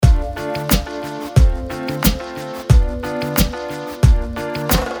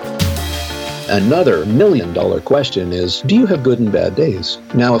Another million-dollar question is, do you have good and bad days?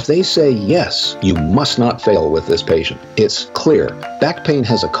 Now, if they say yes, you must not fail with this patient. It's clear. Back pain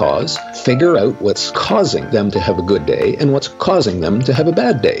has a cause. Figure out what's causing them to have a good day and what's causing them to have a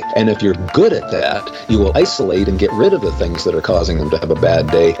bad day. And if you're good at that, you will isolate and get rid of the things that are causing them to have a bad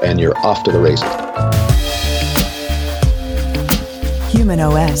day, and you're off to the races. Human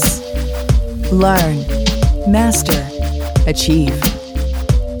OS. Learn, master, achieve.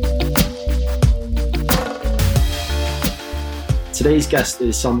 Today's guest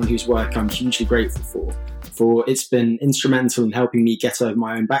is someone whose work I'm hugely grateful for it's been instrumental in helping me get over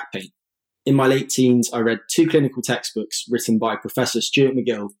my own back pain. In my late teens, I read 2 clinical textbooks written by Professor Stuart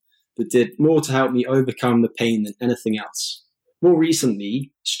McGill that did more to help me overcome the pain than anything else. More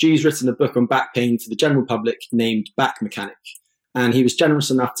recently, Stu's written a book on back pain for the general public named Back Mechanic, and he was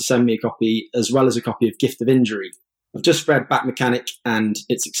generous enough to send me a copy as well as a copy of Gift of Injury. I've just read Back Mechanic and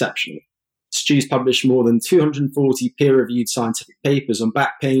it's exceptional. Stu's published more than 240 peer-reviewed scientific papers on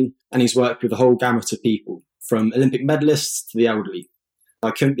back pain, and he's worked with a whole gamut of people, from Olympic medalists to the elderly.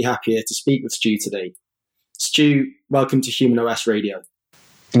 I couldn't be happier to speak with Stu today. Stu, welcome to Human OS Radio.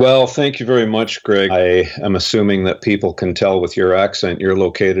 Well, thank you very much, Greg. I am assuming that people can tell with your accent you're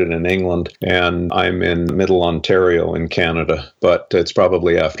located in England, and I'm in Middle Ontario in Canada, but it's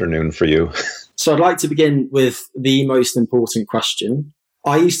probably afternoon for you. So I'd like to begin with the most important question.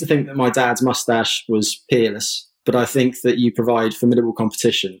 I used to think that my dad's mustache was peerless, but I think that you provide formidable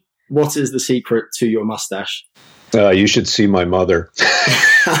competition. What is the secret to your mustache? You should see my mother.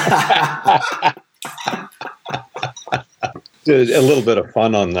 A little bit of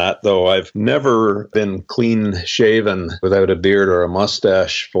fun on that, though. I've never been clean shaven without a beard or a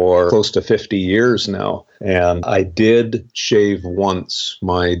mustache for close to 50 years now. And I did shave once.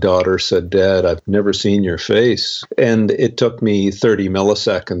 My daughter said, "Dad, I've never seen your face." And it took me 30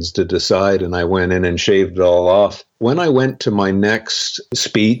 milliseconds to decide, and I went in and shaved it all off. When I went to my next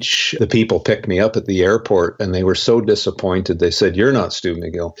speech, the people picked me up at the airport, and they were so disappointed. They said, "You're not Stu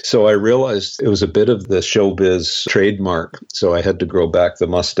McGill." So I realized it was a bit of the showbiz trademark. So I had to grow back the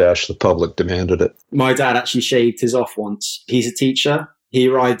mustache. The public demanded it. My dad actually shaved his off once. He's a teacher. He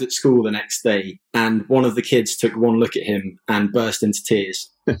arrived at school the next day, and one of the kids took one look at him and burst into tears.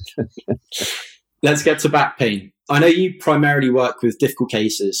 Let's get to back pain. I know you primarily work with difficult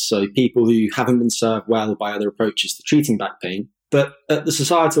cases, so people who haven't been served well by other approaches to treating back pain. But at the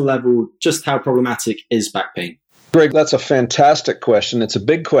societal level, just how problematic is back pain? Greg, that's a fantastic question. It's a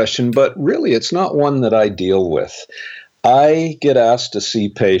big question, but really it's not one that I deal with. I get asked to see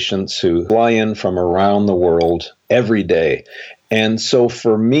patients who fly in from around the world every day. And so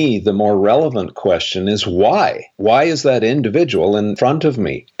for me, the more relevant question is why? Why is that individual in front of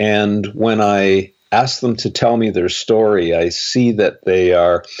me? And when I ask them to tell me their story, I see that they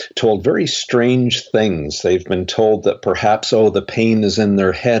are told very strange things. They've been told that perhaps, the pain is in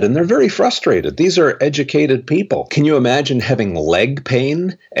their head, and they're very frustrated. These are educated people. Can you imagine having leg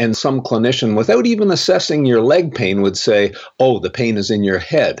pain? And some clinician, without even assessing your leg pain, would say, the pain is in your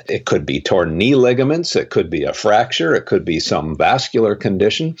head. It could be torn knee ligaments, it could be a fracture, it could be some vascular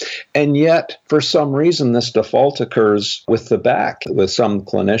condition. And yet, for some reason, this default occurs with the back with some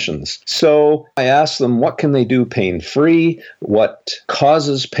clinicians. So I ask them, what can they do pain-free? What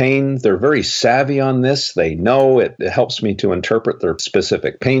causes pain? They're very savvy on this. They know it helps me to interpret their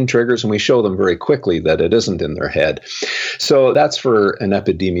specific pain triggers, and we show them very quickly that it isn't in their head. So that's for an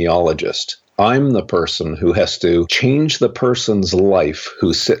epidemiologist. I'm the person who has to change the person's life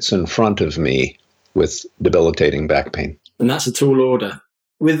who sits in front of me with debilitating back pain. And that's a tall order.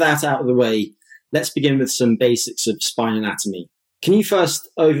 With that out of the way, let's begin with some basics of spine anatomy. Can you first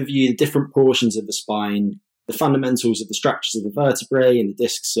overview the different portions of the spine, the fundamentals of the structures of the vertebrae and the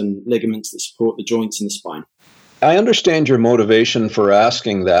discs and ligaments that support the joints in the spine? I understand your motivation for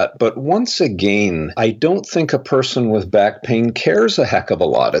asking that, but once again, I don't think a person with back pain cares a heck of a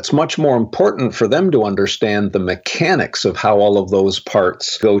lot. It's much more important for them to understand the mechanics of how all of those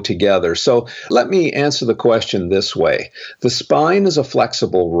parts go together. So let me answer the question this way. The spine is a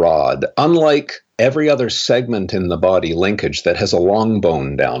flexible rod, unlike every other segment in the body linkage that has a long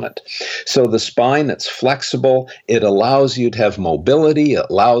bone down it. So the spine, it's flexible. It allows you to have mobility. It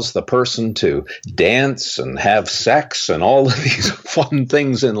allows the person to dance and have sex and all of these fun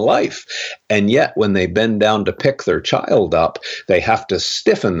things in life. And yet, when they bend down to pick their child up, they have to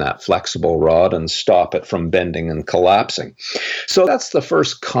stiffen that flexible rod and stop it from bending and collapsing. So that's the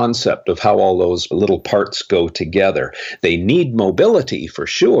first concept of how all those little parts go together. They need mobility for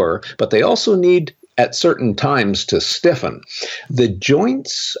sure, but they also need at certain times to stiffen. The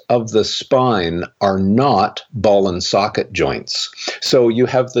joints of the spine are not ball and socket joints. So you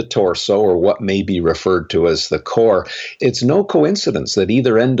have the torso, or what may be referred to as the core. It's no coincidence that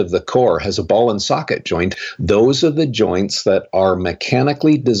either end of the core has a ball and socket joint. Those are the joints that are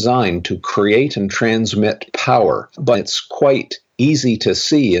mechanically designed to create and transmit power. But it's quite easy to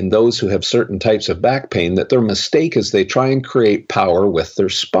see in those who have certain types of back pain that their mistake is they try and create power with their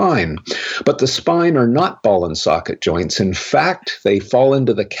spine. But the spine are not ball and socket joints. In fact, they fall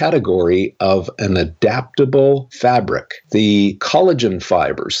into the category of an adaptable fabric. The collagen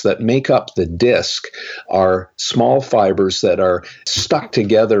fibers that make up the disc are small fibers that are stuck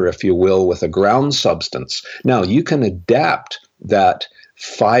together, if you will, with a ground substance. Now, you can adapt that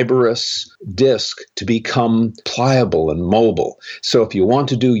fibrous disc to become pliable and mobile. So if you want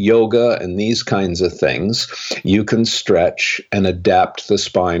to do yoga and these kinds of things, you can stretch and adapt the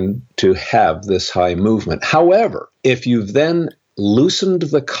spine to have this high movement. However, if you've then loosened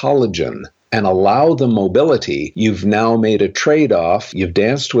the collagen and allow the mobility, you've now made a trade-off, you've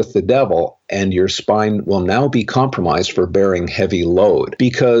danced with the devil, and your spine will now be compromised for bearing heavy load.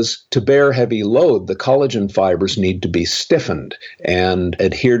 Because to bear heavy load, the collagen fibers need to be stiffened and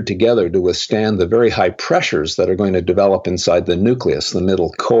adhered together to withstand the very high pressures that are going to develop inside the nucleus, the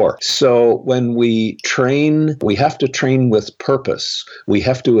middle core. So when we train, we have to train with purpose. We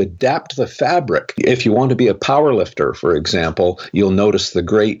have to adapt the fabric. If you want to be a power lifter, for example, you'll notice the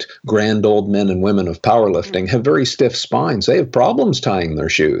great grand old men and women of powerlifting have very stiff spines. They have problems tying their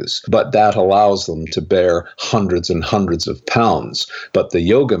shoes, but that allows them to bear hundreds and hundreds of pounds. But the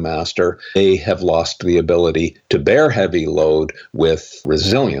yoga master, they have lost the ability to bear heavy load with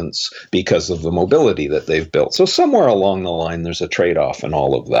resilience because of the mobility that they've built. So somewhere along the line, there's a trade-off in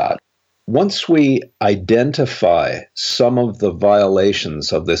all of that. Once we identify some of the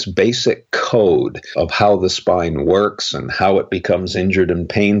violations of this basic code of how the spine works and how it becomes injured and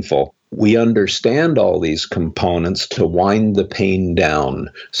painful, we understand all these components to wind the pain down,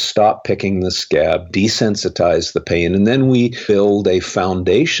 stop picking the scab, desensitize the pain, and then we build a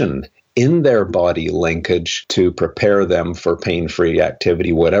foundation in their body linkage to prepare them for pain-free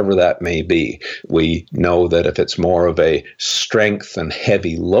activity, whatever that may be. We know that if it's more of a strength and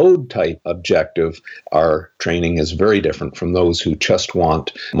heavy load type objective, our training is very different from those who just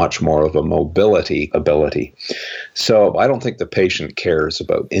want much more of a mobility ability. So I don't think the patient cares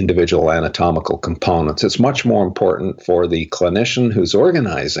about individual anatomical components. It's much more important for the clinician who's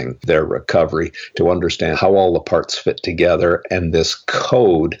organizing their recovery to understand how all the parts fit together and this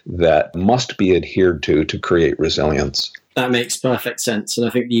code that must be adhered to create resilience. That makes perfect sense. And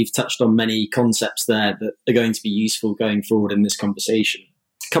I think you've touched on many concepts there that are going to be useful going forward in this conversation.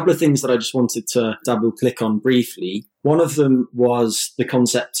 A couple of things that I just wanted to double click on briefly. One of them was the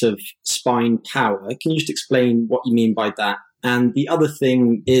concept of spine power. Can you just explain what you mean by that? And the other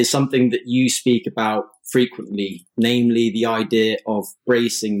thing is something that you speak about frequently, namely the idea of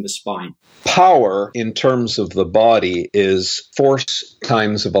bracing the spine. Power, in terms of the body, is force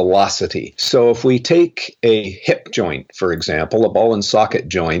times velocity. So if we take a hip joint, for example, a ball and socket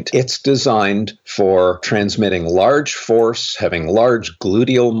joint, it's designed for transmitting large force, having large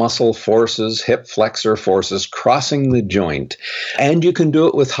gluteal muscle forces, hip flexor forces, crossing the joint. And you can do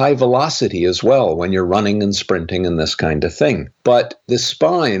it with high velocity as well when you're running and sprinting and this kind of thing. But the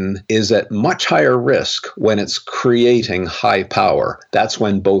spine is at much higher risk when it's creating high power. That's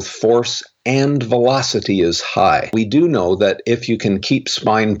when both force and velocity is high. We do know that if you can keep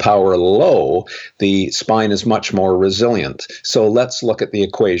spine power low, the spine is much more resilient. So let's look at the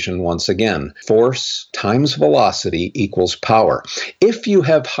equation once again. Force times velocity equals power. If you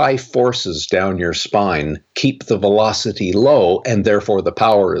have high forces down your spine, keep the velocity low, and therefore the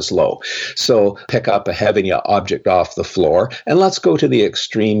power is low. So pick up a heavy object off the floor, and let's go to the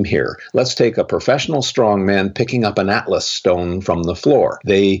extreme here. Let's take a professional strongman picking up an atlas stone from the floor.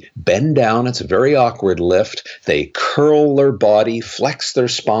 They bend down. It's a very awkward lift. They curl their body, flex their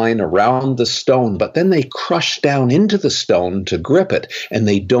spine around the stone, but then they crush down into the stone to grip it, and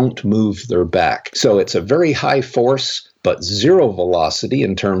they don't move their back. So it's a very high force, but zero velocity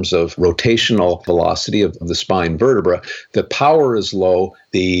in terms of rotational velocity of the spine vertebra. The power is low.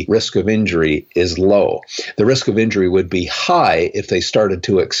 The risk of injury is low. The risk of injury would be high if they started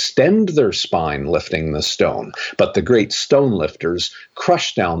to extend their spine lifting the stone. But the great stone lifters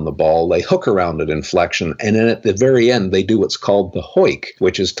crush down the ball, they hook around it in flexion, and then at the very end, they do what's called the hoik,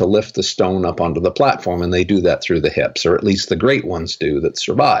 which is to lift the stone up onto the platform, and they do that through the hips, or at least the great ones do that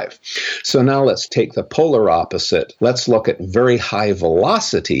survive. So now let's take the polar opposite. Let's look at very high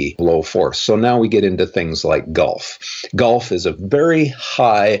velocity, low force. So now we get into things like golf. Golf is a very high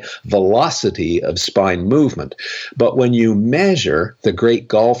high velocity of spine movement. But when you measure the great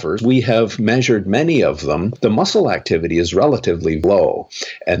golfers, we have measured many of them, the muscle activity is relatively low.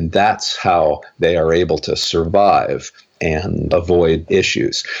 And that's how they are able to survive and avoid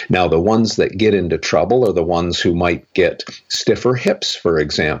issues. Now, the ones that get into trouble are the ones who might get stiffer hips, for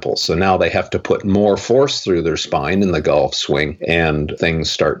example. So now they have to put more force through their spine in the golf swing, and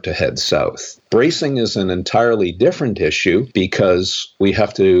things start to head south. Bracing is an entirely different issue because we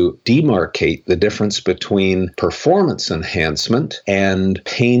have to demarcate the difference between performance enhancement and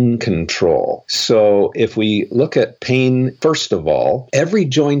pain control. So if we look at pain, first of all, every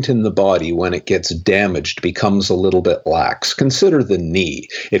joint in the body, when it gets damaged, becomes a little bit lax. Consider the knee.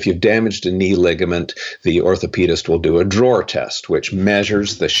 If you've damaged a knee ligament, the orthopedist will do a drawer test, which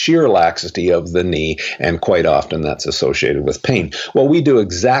measures the shear laxity of the knee, and quite often that's associated with pain. Well, we do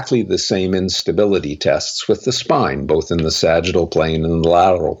exactly the same instability tests with the spine, both in the sagittal plane and the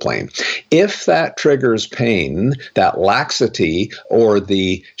lateral plane. If that triggers pain, that laxity or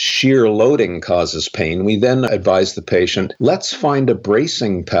the shear loading causes pain, we then advise the patient, let's find a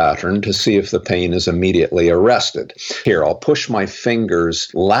bracing pattern to see if the pain is immediately arrested. Here, I'll push my fingers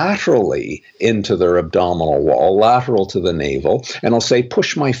laterally into their abdominal wall, lateral to the navel, and I'll say,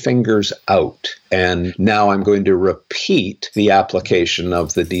 push my fingers out. And now I'm going to repeat the application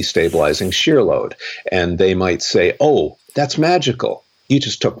of the destabilizing shear load. And they might say, oh, that's magical. You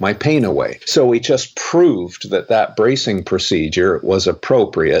just took my pain away. So we just proved that that bracing procedure was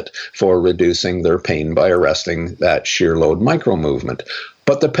appropriate for reducing their pain by arresting that shear load micromovement.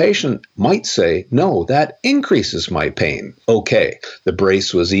 But the patient might say, no, that increases my pain. Okay, the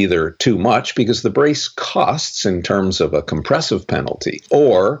brace was either too much because the brace costs in terms of a compressive penalty,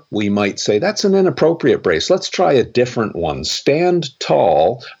 or we might say that's an inappropriate brace. Let's try a different one. Stand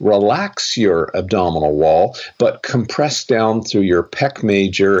tall, relax your abdominal wall, but compress down through your pec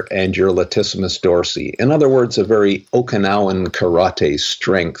major and your latissimus dorsi. In other words, a very Okinawan karate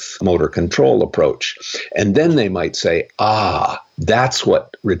strength motor control approach. And then they might say, that's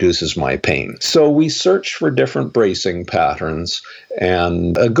what reduces my pain. So we search for different bracing patterns,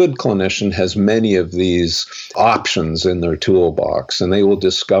 and a good clinician has many of these options in their toolbox, and they will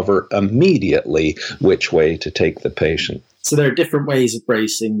discover immediately which way to take the patient. So there are different ways of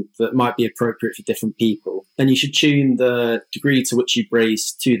bracing that might be appropriate for different people, and you should tune the degree to which you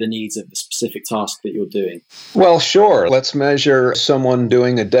brace to the needs of the specific task that you're doing. Well, sure. Let's measure someone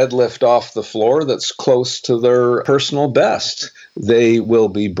doing a deadlift off the floor that's close to their personal best. They will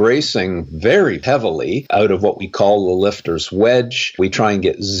be bracing very heavily out of what we call the lifter's wedge. We try and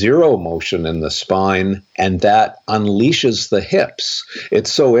get zero motion in the spine, and that unleashes the hips.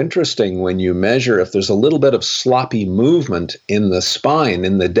 It's so interesting when you measure if there's a little bit of sloppy movement in the spine,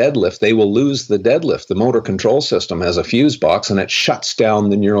 in the deadlift, they will lose the deadlift. The motor control system has a fuse box, and it shuts down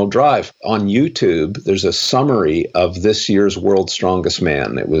the neural drive. On YouTube, there's a summary of this year's World's Strongest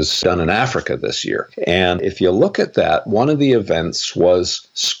Man. It was done in Africa this year. And if you look at that, one of the events was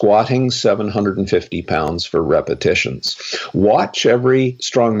squatting 750 pounds for repetitions. Watch every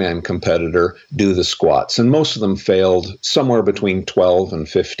strongman competitor do the squats, and most of them failed somewhere between 12 and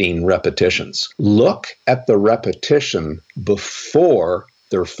 15 repetitions. Look at the repetition before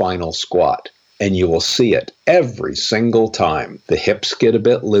their final squat, and you will see it every single time. The hips get a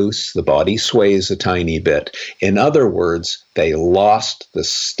bit loose, the body sways a tiny bit. In other words, they lost the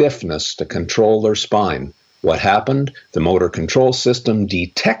stiffness to control their spine. What happened? The motor control system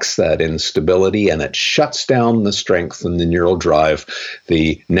detects that instability, and it shuts down the strength in the neural drive.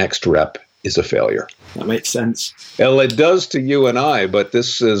 The next rep is a failure. That makes sense. Well, it does to you and I, but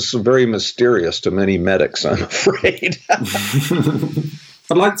this is very mysterious to many medics, I'm afraid.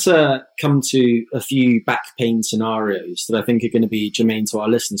 I'd like to come to a few back pain scenarios that I think are going to be germane to our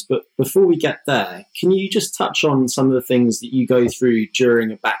listeners. But before we get there, can you just touch on some of the things that you go through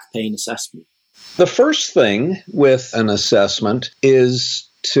during a back pain assessment? The first thing with an assessment is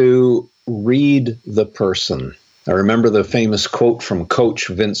to read the person. I remember the famous quote from Coach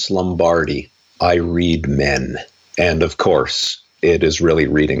Vince Lombardi, "I read men." And of course, it is really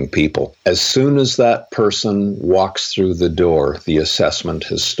reading people. As soon as that person walks through the door, the assessment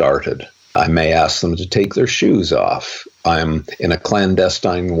has started. I may ask them to take their shoes off. I'm, in a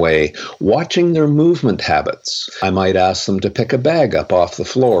clandestine way, watching their movement habits. I might ask them to pick a bag up off the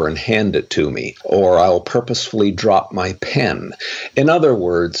floor and hand it to me, or I'll purposefully drop my pen. In other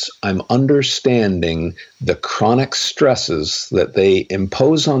words, I'm understanding the chronic stresses that they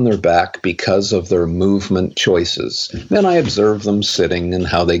impose on their back because of their movement choices. Then I observe them sitting and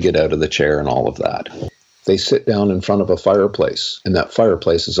how they get out of the chair and all of that. They sit down in front of a fireplace, and that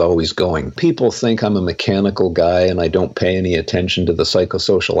fireplace is always going. People think I'm a mechanical guy and I don't pay any attention to the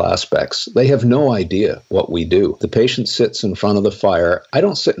psychosocial aspects. They have no idea what we do. The patient sits in front of the fire. I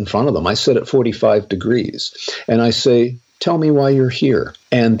don't sit in front of them. I sit at 45 degrees, and I say, "Tell me why you're here."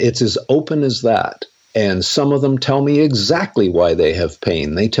 And it's as open as that. And some of them tell me exactly why they have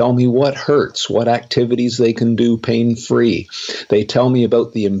pain. They tell me what hurts, what activities they can do pain-free. They tell me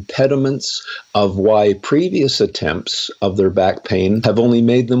about the impediments of why previous attempts of their back pain have only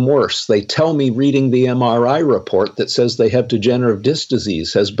made them worse. They tell me reading the MRI report that says they have degenerative disc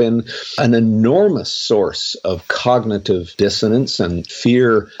disease has been an enormous source of cognitive dissonance and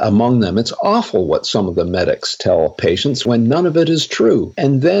fear among them. It's awful what some of the medics tell patients when none of it is true.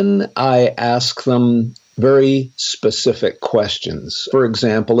 And then I ask them very specific questions. For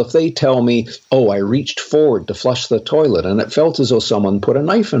example, if they tell me, "Oh, I reached forward to flush the toilet and it felt as though someone put a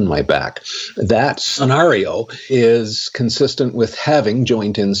knife in my back," that scenario is consistent with having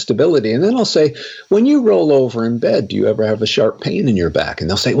joint instability. And then I'll say, "When you roll over in bed, do you ever have a sharp pain in your back?" And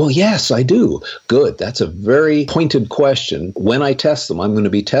they'll say, "Well, yes, I do." Good. That's a very pointed question. When I test them, I'm going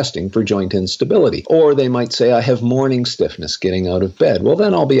to be testing for joint instability. Or they might say, "I have morning stiffness getting out of bed." Well,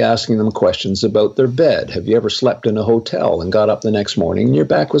 then I'll be asking them questions about their bed. Have you ever slept in a hotel and got up the next morning and your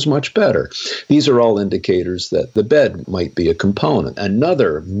back was much better? These are all indicators that the bed might be a component.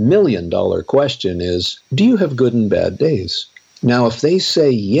 Another $1 million question is, do you have good and bad days? Now, if they say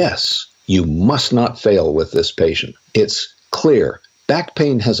yes, you must not fail with this patient. It's clear. Back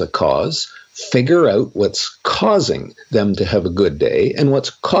pain has a cause. Figure out what's causing them to have a good day and what's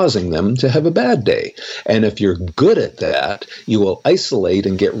causing them to have a bad day. And if you're good at that, you will isolate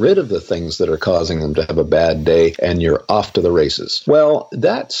and get rid of the things that are causing them to have a bad day, and you're off to the races. Well,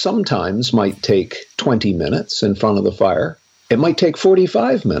 that sometimes might take 20 minutes in front of the fire. It might take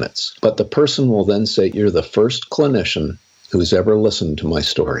 45 minutes, but the person will then say, "You're the first clinician who's ever listened to my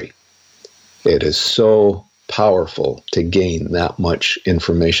story." It is so powerful to gain that much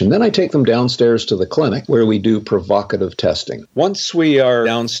information. Then I take them downstairs to the clinic where we do provocative testing. Once we are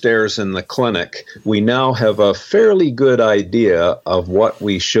downstairs in the clinic, we now have a fairly good idea of what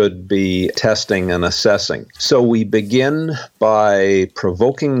we should be testing and assessing. So we begin by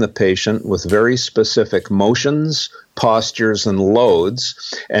provoking the patient with very specific motions, postures, and loads,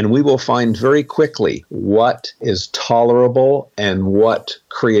 and we will find very quickly what is tolerable and what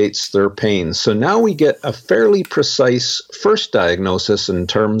creates their pain. So now we get a fairly precise first diagnosis in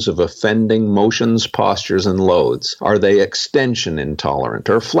terms of offending motions, postures, and loads. Are they extension intolerant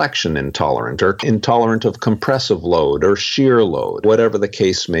or flexion intolerant or intolerant of compressive load or shear load, whatever the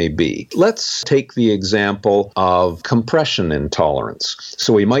case may be? Let's take the example of compression intolerance.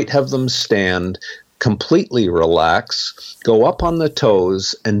 So we might have them stand, completely relax, go up on the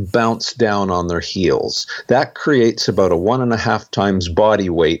toes, and bounce down on their heels. That creates about a 1.5 times body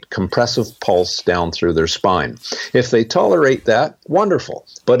weight compressive pulse down through their spine. If they tolerate that, wonderful.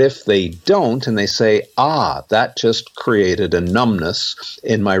 But if they don't, and they say, that just created a numbness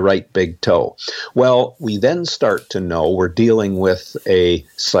in my right big toe. Well, we then start to know we're dealing with a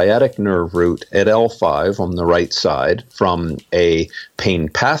sciatic nerve root at L5 on the right side from a pain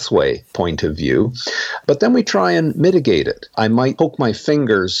pathway point of view. But then we try and mitigate it. I might poke my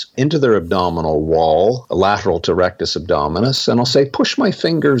fingers into their abdominal wall, lateral to rectus abdominis, and I'll say, push my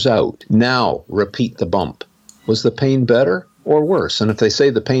fingers out. Now repeat the bump. Was the pain better or worse? And if they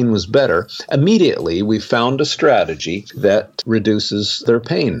say the pain was better, immediately we found a strategy that reduces their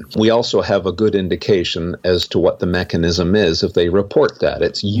pain. We also have a good indication as to what the mechanism is if they report that.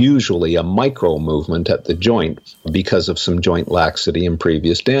 It's usually a micro movement at the joint because of some joint laxity and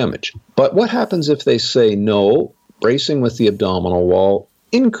previous damage. But what happens if they say no, bracing with the abdominal wall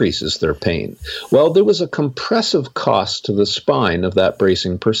increases their pain? Well, there was a compressive cost to the spine of that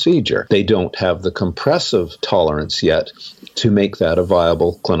bracing procedure. They don't have the compressive tolerance yet to make that a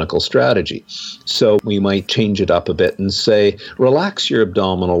viable clinical strategy. So we might change it up a bit and say, relax your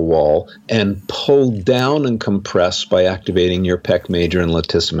abdominal wall and pull down and compress by activating your pec major and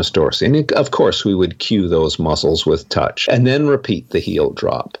latissimus dorsi. And of course, we would cue those muscles with touch and then repeat the heel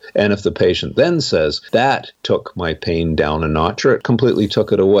drop. And if the patient then says, that took my pain down a notch, or it completely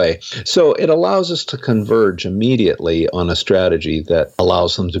took it away. So it allows us to converge immediately on a strategy that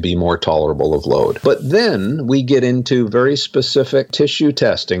allows them to be more tolerable of load. But then we get into very specific tissue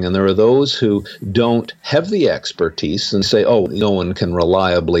testing, and there are those who don't have the expertise and say, oh, no one can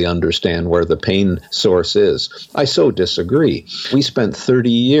reliably understand where the pain source is. I so disagree. We spent 30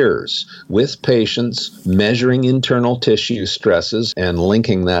 years with patients measuring internal tissue stresses and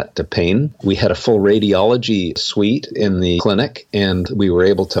linking that to pain. We had a full radiology suite in the clinic, and we were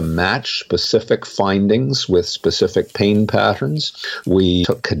able to match specific findings with specific pain patterns. We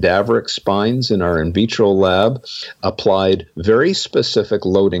took cadaveric spines in our in vitro lab, applied very specific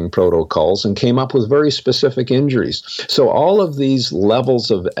loading protocols, and came up with very specific injuries. So all of these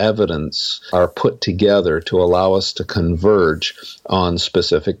levels of evidence are put together to allow us to converge on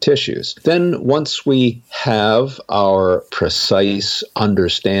specific tissues. Then once we have our precise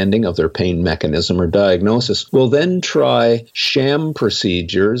understanding of their pain mechanism or diagnosis, we'll then try sham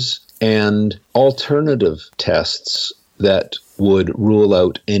procedures and alternative tests that would rule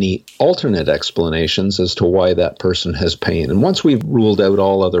out any alternate explanations as to why that person has pain. And once we've ruled out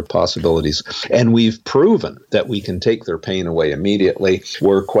all other possibilities and we've proven that we can take their pain away immediately,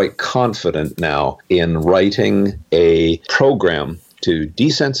 we're quite confident now in writing a program to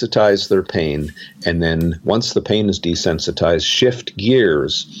desensitize their pain, and then once the pain is desensitized, shift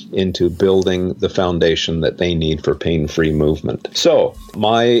gears into building the foundation that they need for pain-free movement. So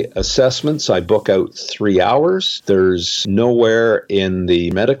my assessments, I book out 3 hours. There's nowhere in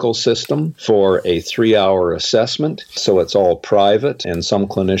the medical system for a 3-hour assessment, so it's all private, and some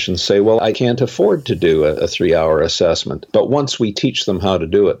clinicians say, well, I can't afford to do a 3-hour assessment. But once we teach them how to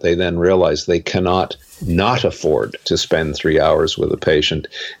do it, they then realize they cannot not afford to spend 3 hours with a patient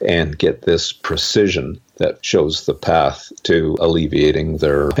and get this precision that shows the path to alleviating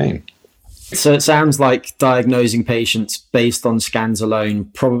their pain. So it sounds like diagnosing patients based on scans alone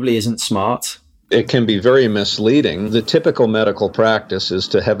probably isn't smart. It can be very misleading. The typical medical practice is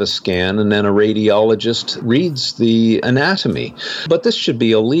to have a scan and then a radiologist reads the anatomy. But this should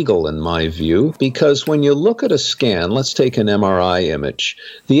be illegal in my view, because when you look at a scan, let's take an MRI image.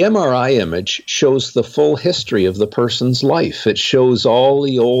 The MRI image shows the full history of the person's life. It shows all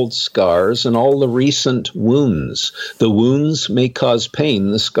the old scars and all the recent wounds. The wounds may cause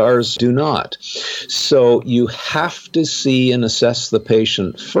pain, the scars do not. So you have to see and assess the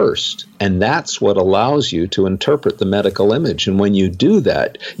patient first. And that's what allows you to interpret the medical image. And when you do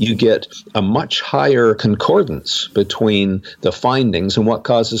that, you get a much higher concordance between the findings and what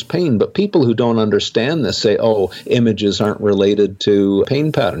causes pain. But people who don't understand this say, oh, images aren't related to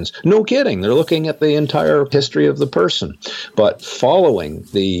pain patterns. No kidding. They're looking at the entire history of the person. But following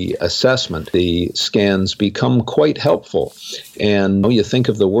the assessment, the scans become quite helpful. And you think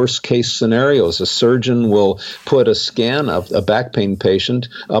of the worst case scenarios. A surgeon will put a scan of a back pain patient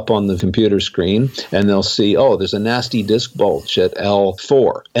up on the computer screen, and they'll see, oh, there's a nasty disc bulge at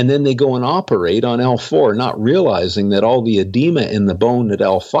L4. And then they go and operate on L4, not realizing that all the edema in the bone at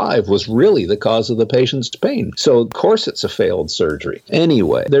L5 was really the cause of the patient's pain. So, of course, it's a failed surgery.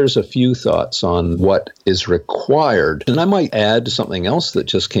 Anyway, there's a few thoughts on what is required. And I might add something else that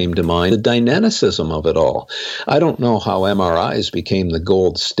just came to mind, the dynamicism of it all. I don't know how MRIs became the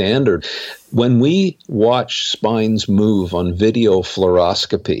gold standard. When we watch spines move on video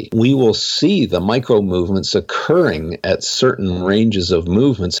fluoroscopy, we will see the micro movements occurring at certain ranges of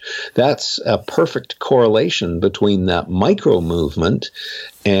movements. That's a perfect correlation between that micro movement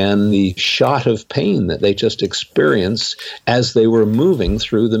and the shot of pain that they just experienced as they were moving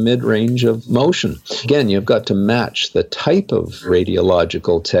through the mid-range of motion. Again, you've got to match the type of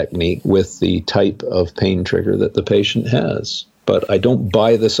radiological technique with the type of pain trigger that the patient has. But I don't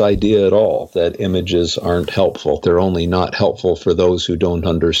buy this idea at all that images aren't helpful. They're only not helpful for those who don't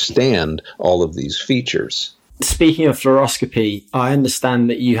understand all of these features. Speaking of fluoroscopy, I understand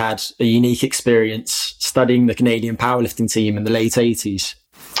that you had a unique experience studying the Canadian powerlifting team in the late 80s.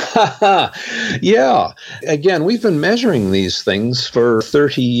 Yeah. Again, we've been measuring these things for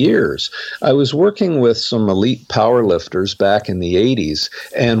 30 years. I was working with some elite powerlifters back in the 80s,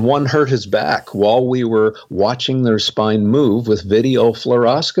 and one hurt his back while we were watching their spine move with video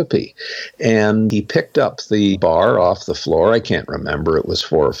fluoroscopy. And he picked up the bar off the floor. I can't remember. It was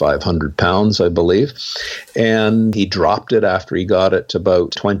 400 or 500 pounds, I believe. And he dropped it after he got it to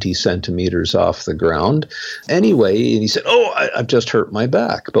about 20 centimeters off the ground. Anyway, he said, I've just hurt my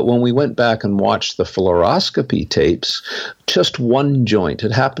back. But when we went back and watched the fluoroscopy tapes, just one joint,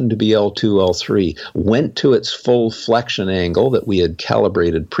 it happened to be L2, L3, went to its full flexion angle that we had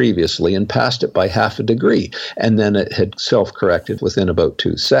calibrated previously and passed it by half a degree. And then it had self-corrected within about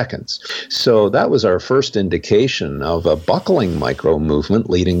 2 seconds. So that was our first indication of a buckling micro movement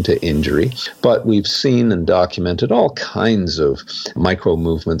leading to injury. But we've seen and documented all kinds of micro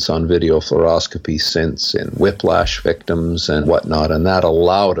movements on video fluoroscopy since in whiplash victims and whatnot. And that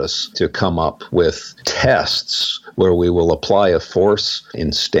allowed us to come up with tests where we will apply a force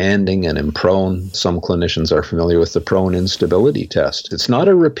in standing and in prone. Some clinicians are familiar with the prone instability test. It's not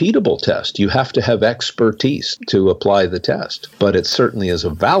a repeatable test. You have to have expertise to apply the test, but it certainly is a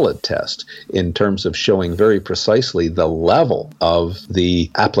valid test in terms of showing very precisely the level of the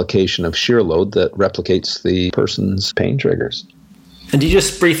application of shear load that replicates the person's pain triggers. And do you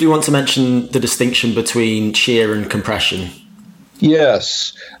just briefly want to mention the distinction between shear and compression?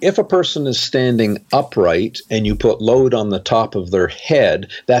 Yes. If a person is standing upright and you put load on the top of their head,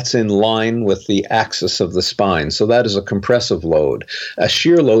 that's in line with the axis of the spine. So that is a compressive load. A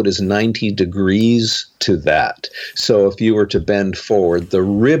shear load is 90 degrees to that. So if you were to bend forward, the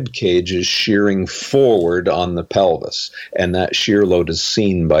rib cage is shearing forward on the pelvis, and that shear load is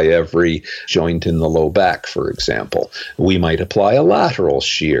seen by every joint in the low back, for example. We might apply a lateral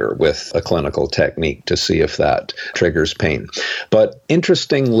shear with a clinical technique to see if that triggers pain. But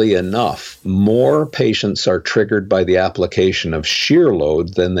interestingly enough, more patients are triggered by the application of shear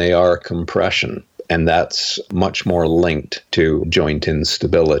load than they are compression. And that's much more linked to joint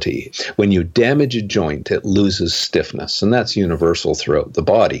instability. When you damage a joint, it loses stiffness, and that's universal throughout the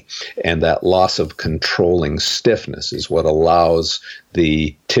body. And that loss of controlling stiffness is what allows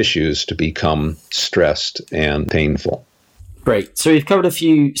the tissues to become stressed and painful. Great. So we've covered a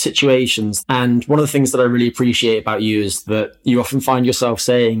few situations, and one of the things that I really appreciate about you is that you often find yourself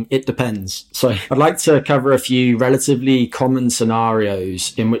saying, it depends. So I'd like to cover a few relatively common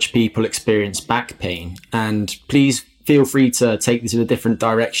scenarios in which people experience back pain. And please feel free to take this in a different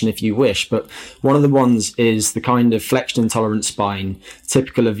direction if you wish, but one of the ones is the kind of flexion intolerant spine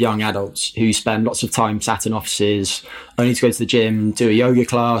typical of young adults who spend lots of time sat in offices, only to go to the gym, do a yoga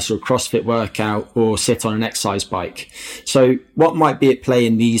class or a CrossFit workout, or sit on an exercise bike. So what might be at play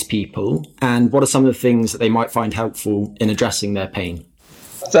in these people, and what are some of the things that they might find helpful in addressing their pain?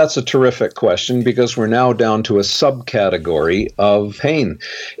 That's a terrific question, because we're now down to a subcategory of pain.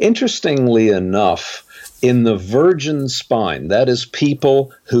 Interestingly enough, in the virgin spine, that is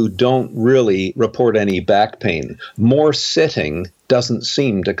people who don't really report any back pain, more sitting doesn't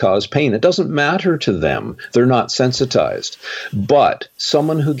seem to cause pain. It doesn't matter to them. They're not sensitized. But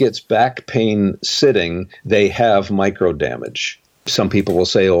someone who gets back pain sitting, they have micro damage. Some people will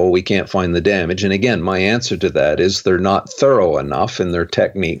say, oh, we can't find the damage. And again, my answer to that is they're not thorough enough in their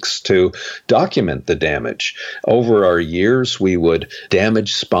techniques to document the damage. Over our years, we would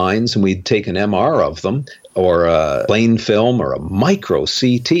damage spines and we'd take an MR of them, or a plain film, or a micro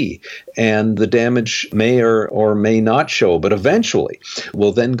CT, and the damage may or may not show, but eventually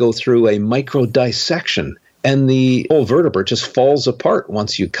we'll then go through a micro dissection, and the whole vertebra just falls apart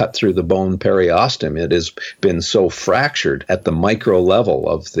once you cut through the bone periosteum. It has been so fractured at the micro level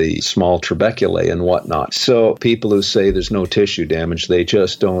of the small trabeculae and whatnot. So people who say there's no tissue damage, they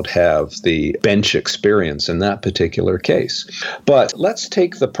just don't have the bench experience in that particular case. But let's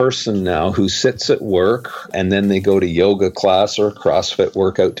take the person now who sits at work and then they go to yoga class or CrossFit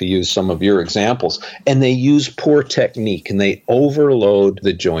workout, to use some of your examples, and they use poor technique and they overload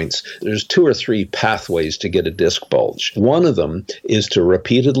the joints. There's 2 or 3 pathways to get a disc bulge. One of them is to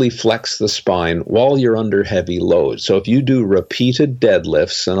repeatedly flex the spine while you're under heavy load. So if you do repeated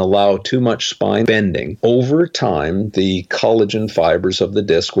deadlifts and allow too much spine bending, over time the collagen fibers of the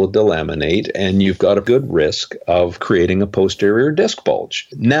disc will delaminate and you've got a good risk of creating a posterior disc bulge.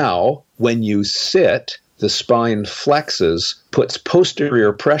 Now, when you sit, the spine flexes, puts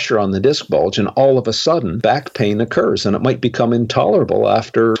posterior pressure on the disc bulge, and all of a sudden back pain occurs, and it might become intolerable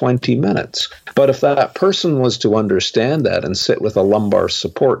after 20 minutes. But if that person was to understand that and sit with a lumbar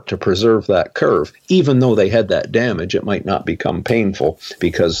support to preserve that curve, even though they had that damage, it might not become painful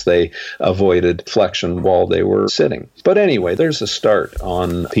because they avoided flexion while they were sitting. But anyway, there's a start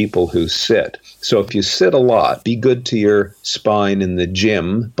on people who sit. So if you sit a lot, be good to your spine in the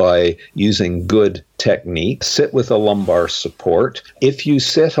gym by using good technique. Sit with a lumbar support. If you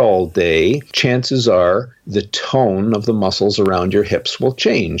sit all day, chances are the tone of the muscles around your hips will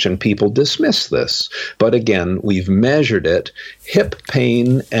change, and people dismiss this. But again, we've measured it. Hip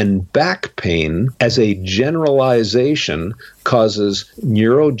pain and back pain, as a generalization, causes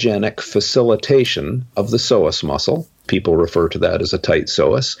neurogenic facilitation of the psoas muscle. People refer to that as a tight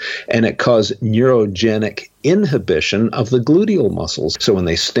psoas, and it causes neurogenic inhibition of the gluteal muscles. So when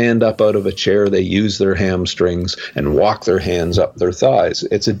they stand up out of a chair, they use their hamstrings and walk their hands up their thighs.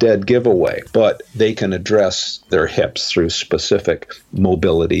 It's a dead giveaway, but they can address their hips through specific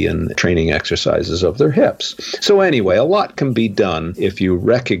mobility and training exercises of their hips. So anyway, a lot can be done if you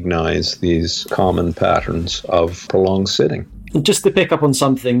recognize these common patterns of prolonged sitting. Just to pick up on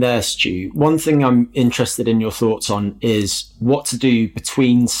something there, Stu, one thing I'm interested in your thoughts on is what to do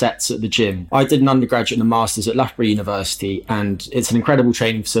between sets at the gym. I did an undergraduate and a master's at Loughborough University, and it's an incredible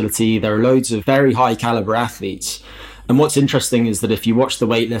training facility. There are loads of very high caliber athletes. And what's interesting is that if you watch the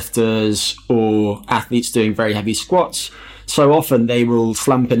weightlifters or athletes doing very heavy squats, so often they will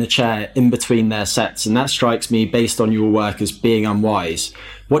slump in a chair in between their sets. And that strikes me, based on your work, as being unwise.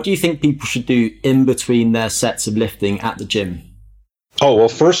 What do you think people should do in between their sets of lifting at the gym? Oh, well,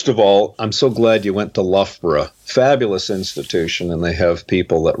 first of all, I'm so glad you went to Loughborough. Fabulous institution, and they have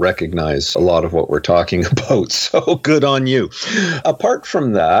people that recognize a lot of what we're talking about. So good on you. Apart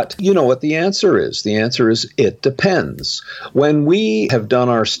from that, you know what the answer is. The answer is it depends. When we have done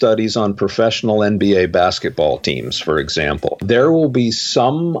our studies on professional NBA basketball teams, for example, there will be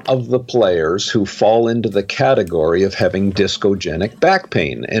some of the players who fall into the category of having discogenic back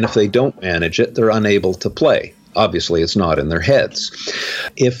pain. And if they don't manage it, they're unable to play. Obviously, it's not in their heads.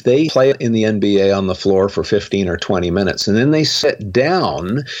 If they play in the NBA on the floor for 15 or 20 minutes and then they sit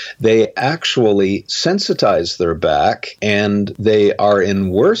down, they actually sensitize their back and they are in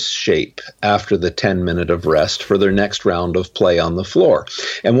worse shape after the 10 minute of rest for their next round of play on the floor.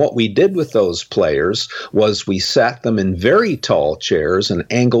 And what we did with those players was we sat them in very tall chairs and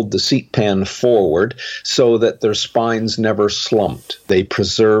angled the seat pan forward so that their spines never slumped. They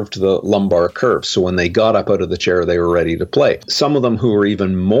preserved the lumbar curve. So when they got up out of the chair, they were ready to play. Some of them who were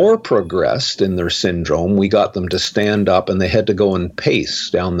even more progressed in their syndrome, we got them to stand up and they had to go and pace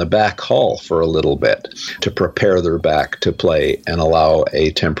down the back hall for a little bit to prepare their back to play and allow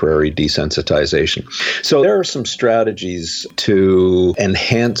a temporary desensitization. So there are some strategies to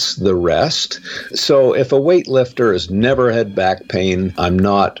enhance the rest. So if a weightlifter has never had back pain, I'm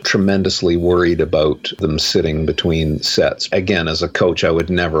not tremendously worried about them sitting between sets. Again, as a coach, I would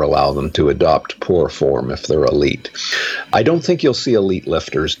never allow them to adopt poor form if they're elite. I don't think you'll see elite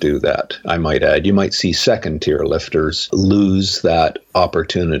lifters do that, I might add. You might see second-tier lifters lose that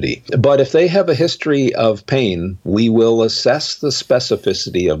opportunity. But if they have a history of pain, we will assess the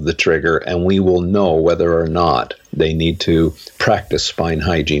specificity of the trigger and we will know whether or not they need to practice spine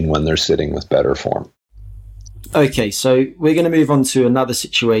hygiene when they're sitting with better form. Okay, so we're going to move on to another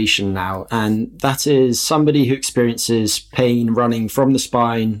situation now, and that is somebody who experiences pain running from the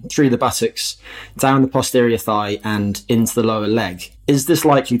spine, through the buttocks, down the posterior thigh, and into the lower leg. Is this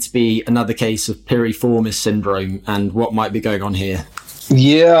likely to be another case of piriformis syndrome, and what might be going on here?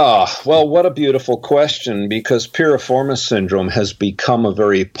 Yeah, well, what a beautiful question, because piriformis syndrome has become a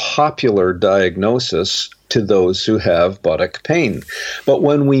very popular diagnosis to those who have buttock pain. But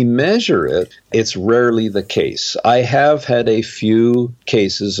when we measure it, it's rarely the case. I have had a few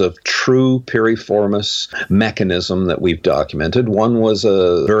cases of true piriformis mechanism that we've documented. One was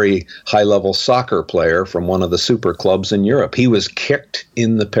a very high-level soccer player from one of the super clubs in Europe. He was kicked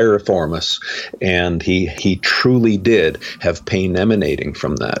in the piriformis, and he truly did have pain emanating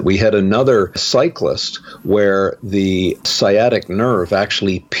from that. We had another cyclist where the sciatic nerve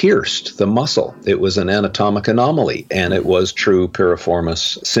actually pierced the muscle. It was an anatomic anomaly, and it was true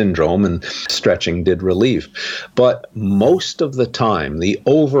piriformis syndrome, and stretching did relieve. But most of the time, the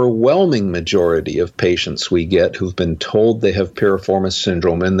overwhelming majority of patients we get who've been told they have piriformis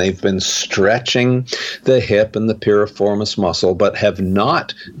syndrome and they've been stretching the hip and the piriformis muscle but have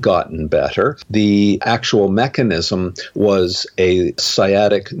not gotten better, the actual mechanism was a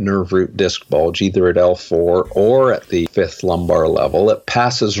sciatic nerve root disc bulge, either at L4 or at the fifth lumbar level. It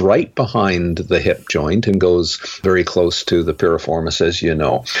passes right behind the hip joint and goes very close to the piriformis, as you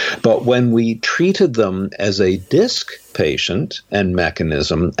know. But when we treated them as a disc patient and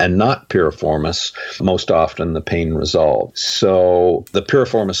mechanism and not piriformis, most often the pain resolved. So the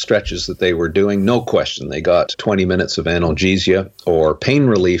piriformis stretches that they were doing, no question, they got 20 minutes of analgesia or pain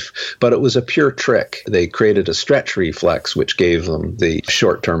relief, but it was a pure trick. They created a stretch reflex, which gave them the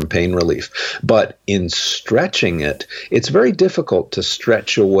short-term pain relief. But in stretching it, it's very difficult to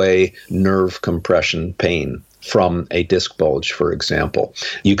stretch away nerve compression pain from a disc bulge, for example.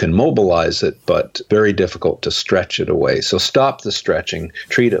 You can mobilize it, but very difficult to stretch it away. So stop the stretching,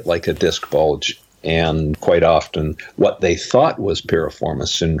 treat it like a disc bulge, and quite often what they thought was piriformis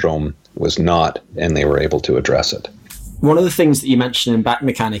syndrome was not, and they were able to address it. One of the things that you mentioned in back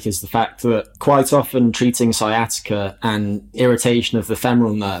mechanic is the fact that quite often treating sciatica and irritation of the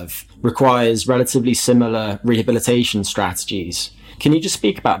femoral nerve requires relatively similar rehabilitation strategies. Can you just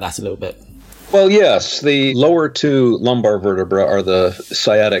speak about that a little bit? Well, yes, the lower two lumbar vertebrae are the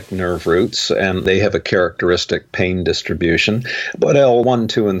sciatic nerve roots, and they have a characteristic pain distribution. But L1,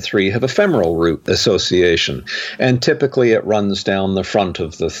 2, and 3 have a femoral root association, and typically it runs down the front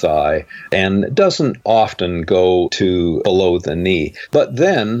of the thigh and doesn't often go to below the knee. But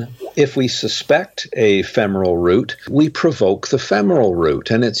then, if we suspect a femoral root, we provoke the femoral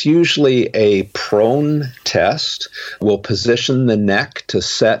root, and it's usually a prone test. We'll position the neck to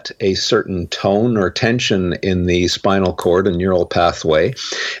set a certain tone or tension in the spinal cord and neural pathway,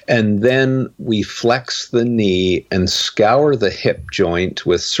 and then we flex the knee and scour the hip joint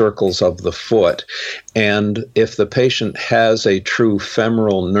with circles of the foot. And if the patient has a true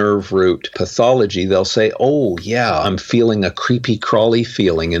femoral nerve root pathology, they'll say, oh yeah, I'm feeling a creepy crawly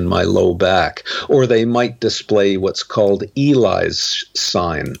feeling in my low back. Or they might display what's called Eli's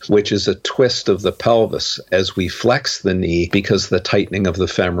sign, which is a twist of the pelvis as we flex the knee because the tightening of the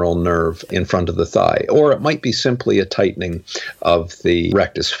femoral nerve in front of the thigh. Or it might be simply a tightening of the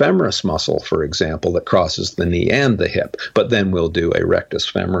rectus femoris muscle, for example, that crosses the knee and the hip. But then we'll do a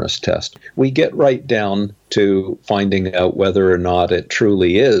rectus femoris test. We get right down to finding out whether or not it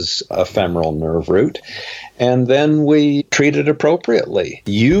truly is a femoral nerve root, and then we treat it appropriately.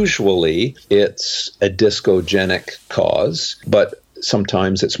 Usually it's a discogenic cause, but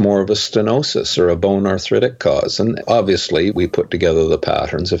sometimes it's more of a stenosis or a bone arthritic cause. And obviously we put together the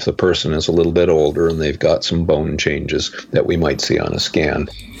patterns if the person is a little bit older and they've got some bone changes that we might see on a scan.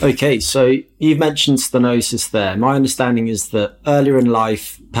 Okay, so you've mentioned stenosis there. My understanding is that earlier in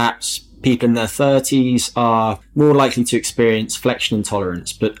life, perhaps people in their 30s are more likely to experience flexion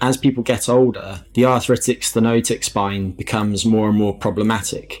intolerance, but as people get older, the arthritic stenotic spine becomes more and more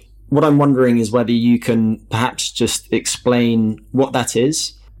problematic. What I'm wondering is whether you can perhaps just explain what that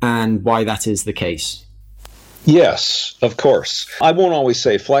is and why that is the case. Yes, of course. I won't always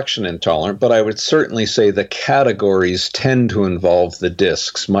say flexion intolerant, but I would certainly say the categories tend to involve the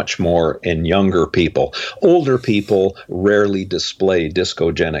discs much more in younger people. Older people rarely display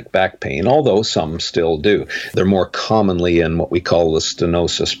discogenic back pain, although some still do. They're more commonly in what we call the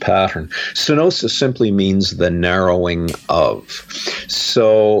stenosis pattern. Stenosis simply means the narrowing of.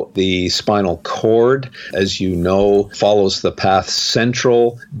 So the spinal cord, as you know, follows the path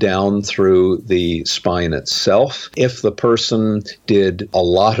central down through the spine itself. If the person did a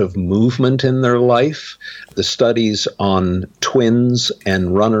lot of movement in their life, the studies on twins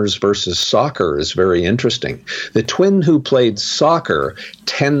and runners versus soccer is very interesting. The twin who played soccer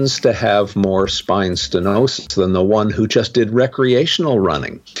tends to have more spine stenosis than the one who just did recreational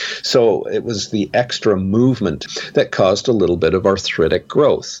running. So it was the extra movement that caused a little bit of arthritic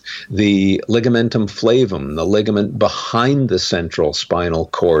growth. The ligamentum flavum, the ligament behind the central spinal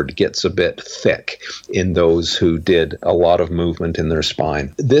cord, gets a bit thick in those who did a lot of movement in their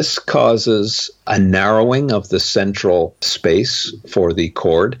spine. This causes a narrowing of the central space for the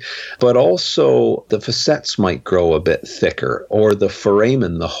cord, but also the facets might grow a bit thicker, or the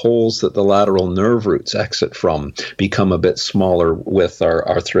foramen, the holes that the lateral nerve roots exit from, become a bit smaller with our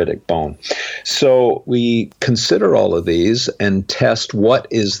arthritic bone. So we consider all of these and test what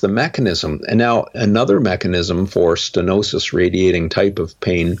is the mechanism. And now another mechanism for stenosis radiating type of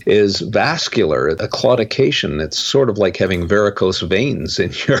pain is vascular, a claudication. It's sort of like having varicose veins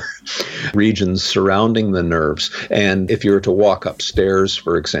in your regions surrounding the nerves. And if you were to walk upstairs,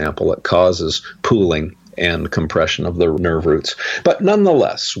 for example, it causes pooling and compression of the nerve roots. But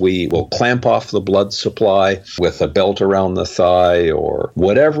nonetheless, we will clamp off the blood supply with a belt around the thigh or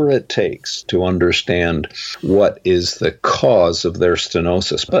whatever it takes to understand what is the cause of their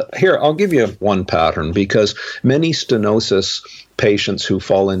stenosis. But here, I'll give you one pattern, because many stenosis patients who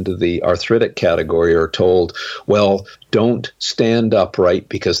fall into the arthritic category are told, well, don't stand upright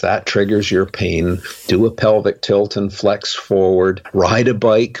because that triggers your pain. Do a pelvic tilt and flex forward. Ride a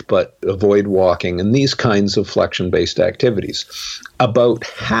bike, but avoid walking, and these kinds of flexion-based activities. About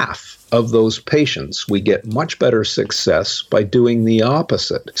half of those patients, we get much better success by doing the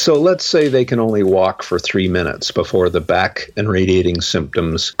opposite. So let's say they can only walk for 3 minutes before the back and radiating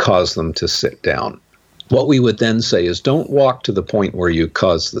symptoms cause them to sit down. What we would then say is, don't walk to the point where you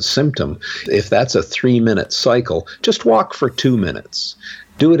cause the symptom. If that's a 3-minute cycle, just walk for 2 minutes.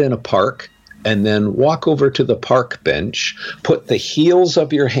 Do it in a park, and then walk over to the park bench, put the heels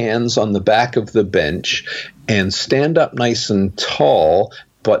of your hands on the back of the bench, and stand up nice and tall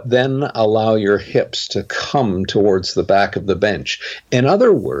but then allow your hips to come towards the back of the bench. In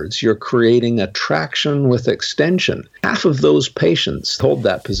other words, you're creating a traction with extension. Half of those patients hold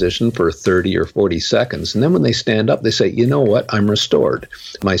that position for 30 or 40 seconds. And then when they stand up, they say, you know what? I'm restored.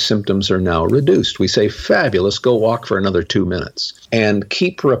 My symptoms are now reduced. We say, fabulous, go walk for another 2 minutes. And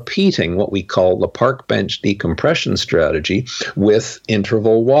keep repeating what we call the park bench decompression strategy with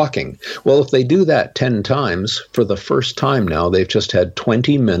interval walking. Well, if they do that 10 times, for the first time now, they've just had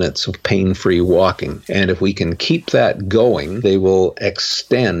 20 minutes of pain-free walking. And if we can keep that going, they will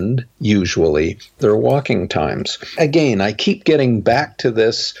extend, usually, their walking times. Again, I keep getting back to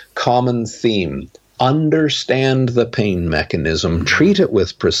this common theme. Understand the pain mechanism, treat it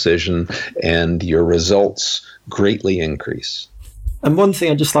with precision, and your results greatly increase. And one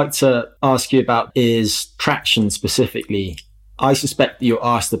thing I'd just like to ask you about is traction specifically. I suspect that you're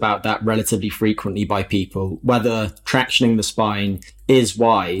asked about that relatively frequently by people, whether tractioning the spine is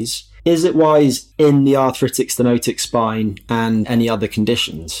wise. Is it wise in the arthritic stenotic spine and any other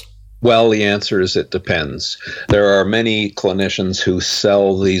conditions? Well, the answer is it depends. There are many clinicians who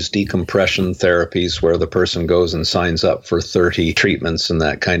sell these decompression therapies where the person goes and signs up for 30 treatments and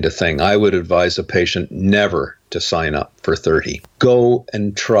that kind of thing. I would advise a patient never to sign up for 30. Go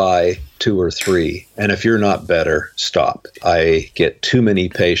and try 2 or 3. And if you're not better, stop. I get too many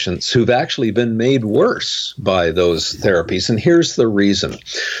patients who've actually been made worse by those therapies. And here's the reason.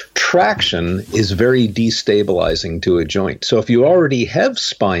 Traction is very destabilizing to a joint. So if you already have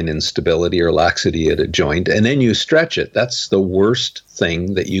spine instability or laxity at a joint, and then you stretch it, that's the worst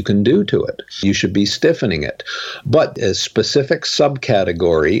thing that you can do to it. You should be stiffening it. But a specific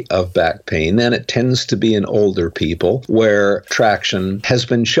subcategory of back pain, and it tends to be in older people, where traction has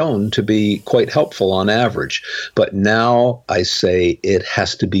been shown to be quite helpful on average. But now I say it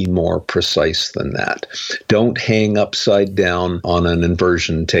has to be more precise than that. Don't hang upside down on an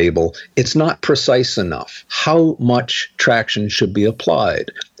inversion table. It's not precise enough. How much traction should be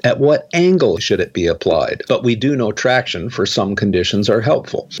applied? At what angle should it be applied? But we do know traction for some conditions are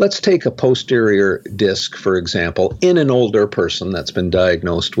helpful. Let's take a posterior disc, for example, in an older person that's been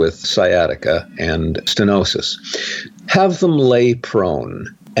diagnosed with sciatica and stenosis. Have them lay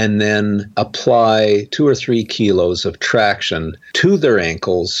prone and then apply 2 or 3 kilos of traction to their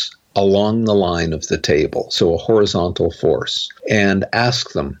ankles along the line of the table, so a horizontal force, and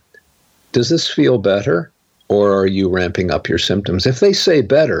ask them, does this feel better? Or are you ramping up your symptoms? If they say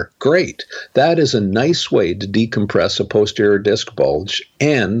better, great. That is a nice way to decompress a posterior disc bulge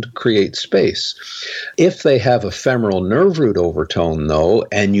and create space. If they have a femoral nerve root overtone, though,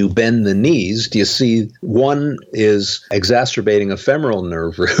 and you bend the knees, do you see one is exacerbating a femoral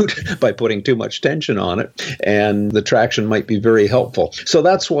nerve root by putting too much tension on it, and the traction might be very helpful. So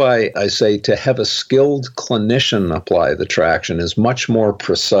that's why I say to have a skilled clinician apply the traction is much more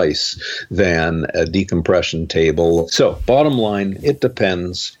precise than a decompression table. So bottom line, it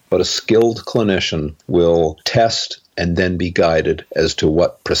depends, but a skilled clinician will test and then be guided as to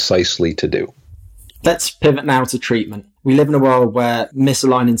what precisely to do. Let's pivot now to treatment. We live in a world where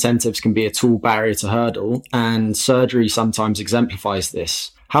misaligned incentives can be a tall barrier to hurdle, and surgery sometimes exemplifies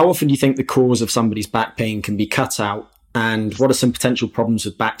this. How often do you think the cause of somebody's back pain can be cut out, and what are some potential problems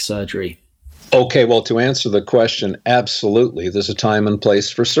with back surgery? Okay, well, to answer the question, absolutely, there's a time and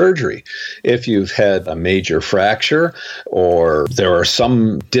place for surgery. If you've had a major fracture or there are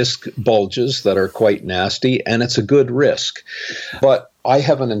some disc bulges that are quite nasty, and it's a good risk. But I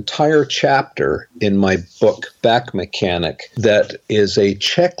have an entire chapter in my book, Back Mechanic, that is a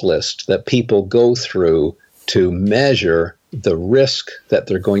checklist that people go through to measure the risk that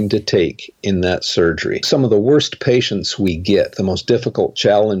they're going to take in that surgery. Some of the worst patients we get, the most difficult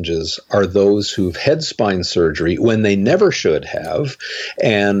challenges, are those who've had spine surgery when they never should have,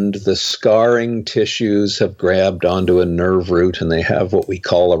 and the scarring tissues have grabbed onto a nerve root and they have what we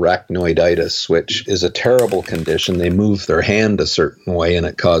call arachnoiditis, which is a terrible condition. They move their hand a certain way and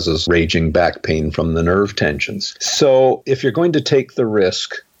it causes raging back pain from the nerve tensions. So if you're going to take the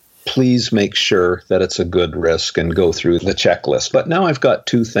risk, please make sure that it's a good risk and go through the checklist. But now I've got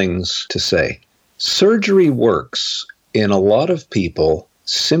 2 things to say. Surgery works in a lot of people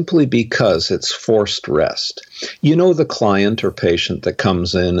simply because it's forced rest. You know the client or patient that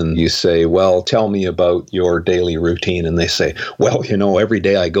comes in and you say, well, tell me about your daily routine. And they say, well, every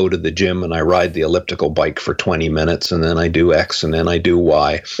day I go to the gym and I ride the elliptical bike for 20 minutes and then I do X and then I do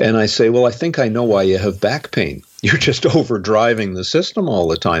Y. And I say, well, I think I know why you have back pain. You're just overdriving the system all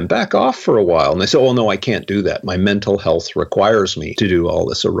the time. Back off for a while. And they say, oh, no, I can't do that. My mental health requires me to do all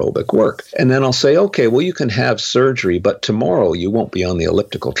this aerobic work. And then I'll say, okay, well, you can have surgery, but tomorrow you won't be on the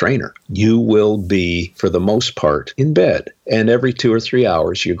elliptical trainer. You will be, for the most part, in bed. And every 2 or 3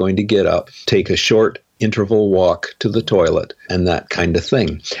 hours, you're going to get up, take a short interval walk to the toilet, and that kind of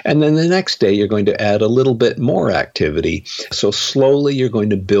thing. And then the next day, you're going to add a little bit more activity. So slowly, you're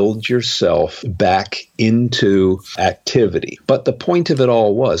going to build yourself back into activity. But the point of it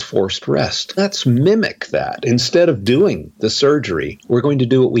all was forced rest. Let's mimic that. Instead of doing the surgery, we're going to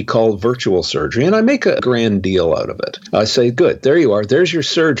do what we call virtual surgery. And I make a grand deal out of it. I say, good, there you are. There's your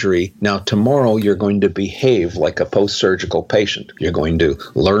surgery. Now, tomorrow, you're going to behave like a post-surgical patient. You're going to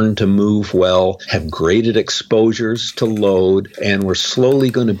learn to move well, have graded exposures to load, and we're slowly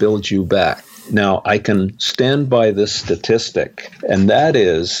going to build you back. Now, I can stand by this statistic, and that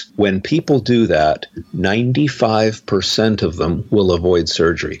is when people do that, 95% of them will avoid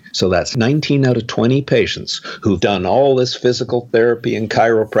surgery. So that's 19 out of 20 patients who've done all this physical therapy and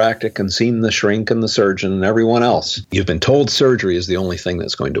chiropractic and seen the shrink and the surgeon and everyone else. You've been told surgery is the only thing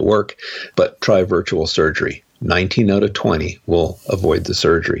that's going to work, but try virtual surgery. 19 out of 20 will avoid the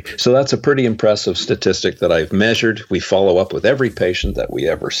surgery. So that's a pretty impressive statistic that I've measured. We follow up with every patient that we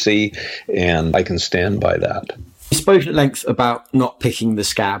ever see, and I can stand by that. You spoke at length about not picking the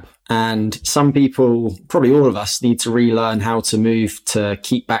scab, and some people, probably all of us, need to relearn how to move to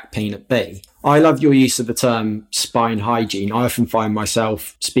keep back pain at bay. I love your use of the term spine hygiene. I often find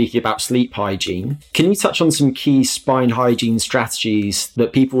myself speaking about sleep hygiene. Can you touch on some key spine hygiene strategies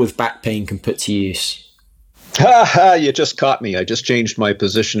that people with back pain can put to use? You just caught me. I just changed my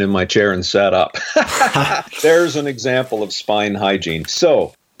position in my chair and sat up. There's an example of spine hygiene.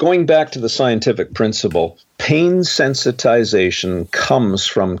 So, going back to the scientific principle, pain sensitization comes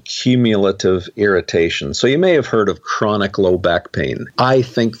from cumulative irritation. So you may have heard of chronic low back pain. I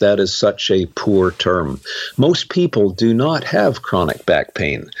think that is such a poor term. Most people do not have chronic back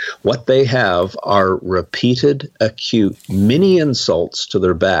pain. What they have are repeated, acute mini insults to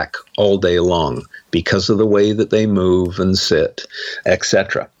their back all day long because of the way that they move and sit,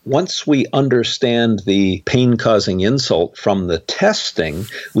 etc. Once we understand the pain-causing insult from the testing,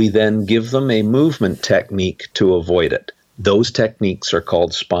 we then give them a movement technique to avoid it. Those techniques are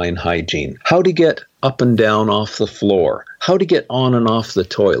called spine hygiene. How to get up and down off the floor. How to get on and off the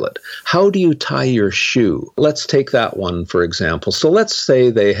toilet. How do you tie your shoe? Let's take that one, for example. So let's say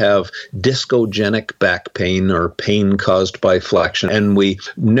they have discogenic back pain or pain caused by flexion, and we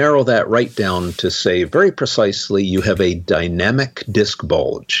narrow that right down to say very precisely you have a dynamic disc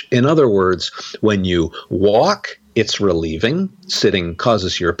bulge. In other words, when you walk, it's relieving. Sitting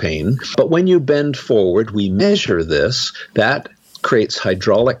causes your pain. But when you bend forward, we measure this. That creates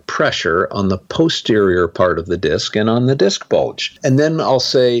hydraulic pressure on the posterior part of the disc and on the disc bulge. And then I'll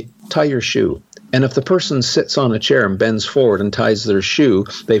say, tie your shoe. And if the person sits on a chair and bends forward and ties their shoe,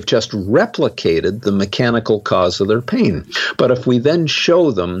 they've just replicated the mechanical cause of their pain. But if we then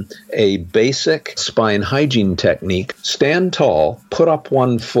show them a basic spine hygiene technique, stand tall, put up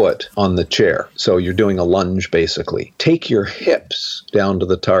one foot on the chair. So you're doing a lunge, basically. Take your hips down to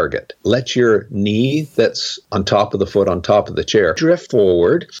the target. Let your knee that's on top of the foot on top of the chair drift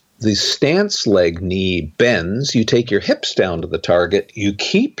forward. The stance leg knee bends, you take your hips down to the target, you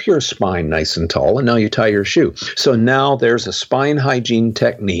keep your spine nice and tall, and now you tie your shoe. So now there's a spine hygiene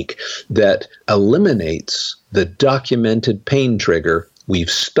technique that eliminates the documented pain trigger. We've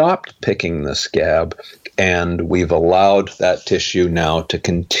stopped picking the scab, and we've allowed that tissue now to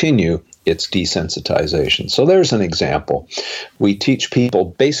continue its desensitization. So there's an example. We teach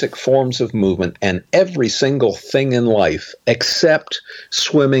people basic forms of movement and every single thing in life except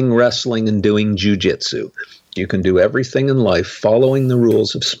swimming, wrestling, and doing jujitsu. You can do everything in life following the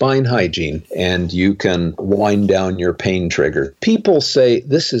rules of spine hygiene, and you can wind down your pain trigger. People say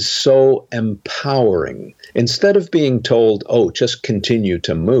this is so empowering. Instead of being told, oh, just continue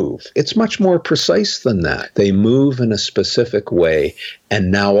to move, it's much more precise than that. They move in a specific way, and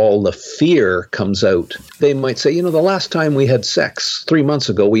now all the fear comes out. They might say, the last time we had sex 3 months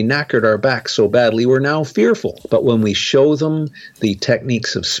ago, we knackered our back so badly, we're now fearful. But when we show them the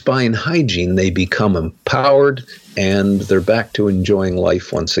techniques of spine hygiene, they become empowered, and they're back to enjoying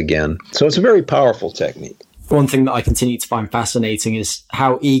life once again. So it's a very powerful technique. One thing that I continue to find fascinating is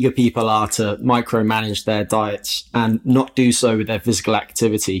how eager people are to micromanage their diets and not do so with their physical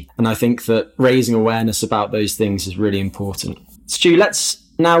activity. And I think that raising awareness about those things is really important. Stu, let's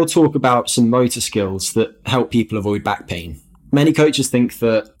now talk about some motor skills that help people avoid back pain. Many coaches think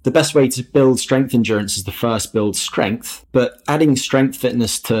that the best way to build strength endurance is to first build strength, but adding strength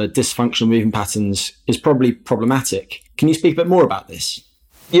fitness to dysfunctional movement patterns is probably problematic. Can you speak a bit more about this?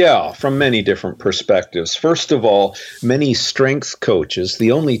 Yeah, from many different perspectives. First of all, many strength coaches,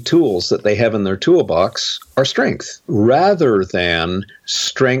 the only tools that they have in their toolbox are strength, rather than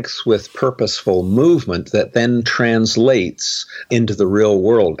strength with purposeful movement that then translates into the real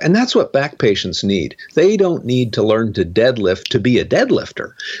world. And that's what back patients need. They don't need to learn to deadlift to be a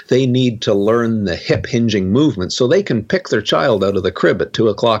deadlifter. They need to learn the hip hinging movement so they can pick their child out of the crib at 2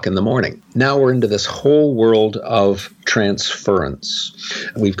 o'clock in the morning. Now we're into this whole world of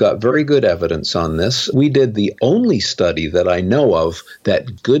transference. We've got very good evidence on this. We did the only study that I know of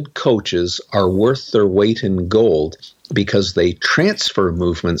that good coaches are worth their weight in gold because they transfer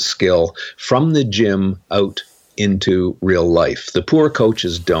movement skill from the gym out into real life. The poor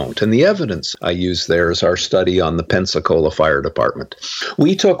coaches don't. And the evidence I use there is our study on the Pensacola Fire Department.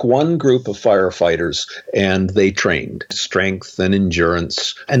 We took one group of firefighters and they trained strength and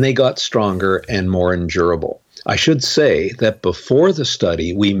endurance, and they got stronger and more endurable. I should say that before the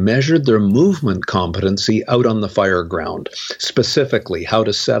study, we measured their movement competency out on the fire ground, specifically how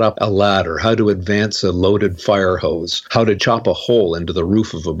to set up a ladder, how to advance a loaded fire hose, how to chop a hole into the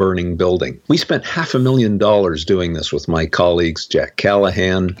roof of a burning building. We spent $500,000 doing this with my colleagues Jack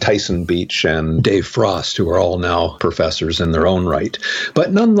Callahan, Tyson Beach, and Dave Frost, who are all now professors in their own right.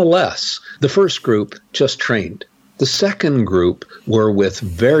 But nonetheless, the first group just trained. The second group were with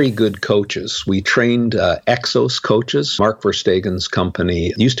very good coaches. We trained Exos coaches. Mark Verstegen's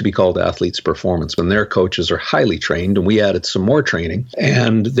company used to be called Athletes Performance, and their coaches are highly trained, and we added some more training.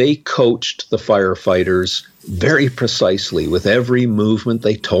 And they coached the firefighters very precisely with every movement.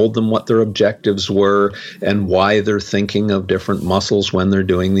 They told them what their objectives were and why they're thinking of different muscles when they're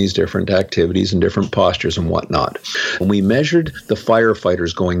doing these different activities and different postures and whatnot. And we measured the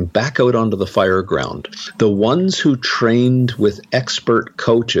firefighters going back out onto the fire ground. The ones who trained with expert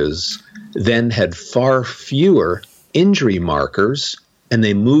coaches then had far fewer injury markers, and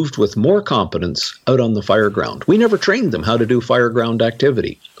they moved with more competence out on the fire ground. We never trained them how to do fire ground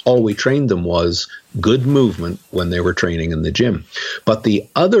activity. All we trained them was good movement when they were training in the gym. But the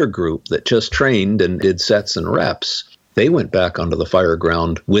other group that just trained and did sets and reps, they went back onto the fire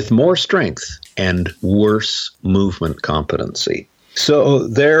ground with more strength and worse movement competency. So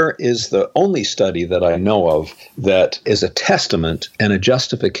there is the only study that I know of that is a testament and a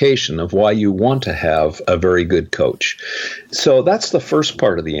justification of why you want to have a very good coach. So that's the first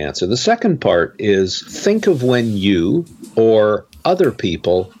part of the answer. The second part is think of when you or other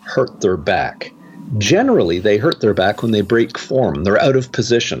people hurt their back. Generally, they hurt their back when they break form. They're out of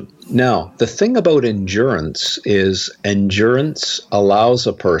position. Now, the thing about endurance is endurance allows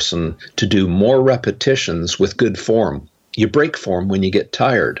a person to do more repetitions with good form. You break form when you get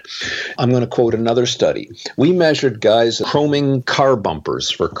tired. I'm going to quote another study. We measured guys chroming car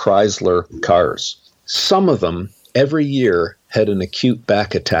bumpers for Chrysler cars. Some of them every year had an acute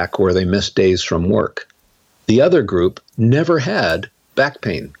back attack where they missed days from work. The other group never had back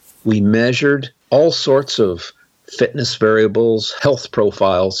pain. We measured all sorts of fitness variables, health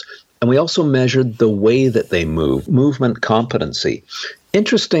profiles, and we also measured the way that they move, movement competency.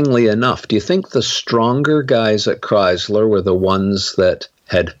 Interestingly enough, do you think the stronger guys at Chrysler were the ones that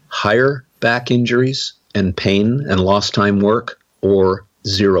had higher back injuries and pain and lost time work, or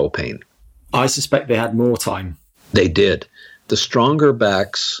zero pain? I suspect they had more time. They did. The stronger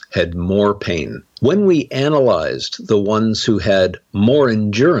backs had more pain. When we analyzed the ones who had more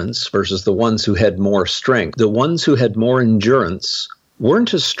endurance versus the ones who had more strength, the ones who had more endurance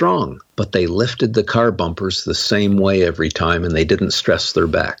weren't as strong, but they lifted the car bumpers the same way every time, and they didn't stress their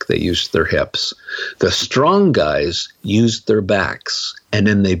back. They used their hips. The strong guys used their backs, and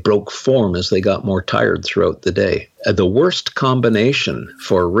then they broke form as they got more tired throughout the day. The worst combination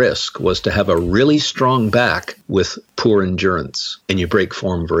for risk was to have a really strong back with poor endurance, and you break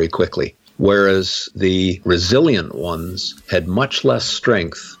form very quickly. Whereas the resilient ones had much less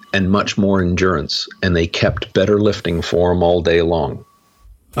strength and much more endurance, and they kept better lifting form all day long.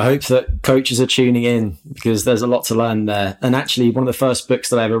 I hope that coaches are tuning in because there's a lot to learn there. And actually, one of the first books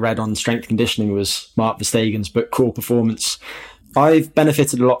that I ever read on strength conditioning was Mark Verstegen's book, Core Performance. I've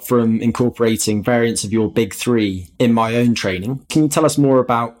benefited a lot from incorporating variants of your big three in my own training. Can you tell us more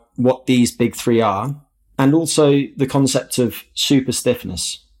about what these big three are and also the concept of super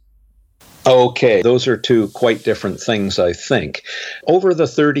stiffness? Okay, those are two quite different things, I think. Over the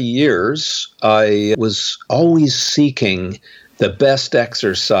 30 years, I was always seeking the best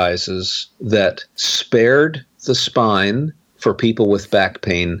exercises that spared the spine for people with back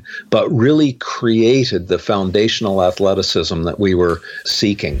pain, but really created the foundational athleticism that we were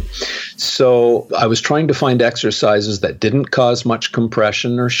seeking. So I was trying to find exercises that didn't cause much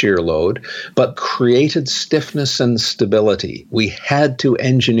compression or shear load, but created stiffness and stability. We had to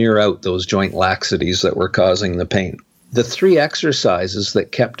engineer out those joint laxities that were causing the pain. The three exercises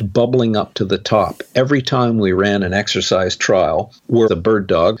that kept bubbling up to the top every time we ran an exercise trial were the bird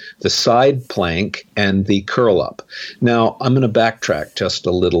dog, the side plank, and the curl up. Now, I'm going to backtrack just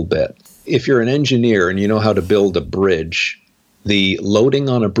a little bit. If you're an engineer and you know how to build a bridge, the loading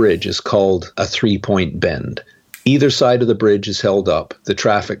on a bridge is called a three-point bend. Either side of the bridge is held up, the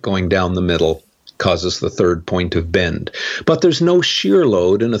traffic going down the middle causes the third point of bend. But there's no shear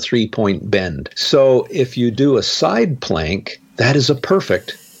load in a three-point bend. So if you do a side plank, that is a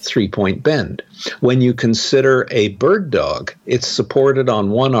perfect three-point bend. When you consider a bird dog, it's supported on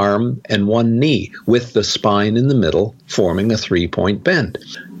one arm and one knee, with the spine in the middle forming a three-point bend.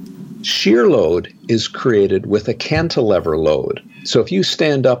 Shear load is created with a cantilever load. So if you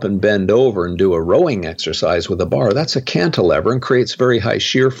stand up and bend over and do a rowing exercise with a bar, that's a cantilever and creates very high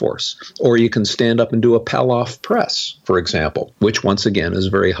shear force. Or you can stand up and do a Palloff press, for example, which once again is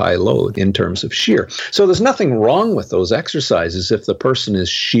very high load in terms of shear. So there's nothing wrong with those exercises if the person is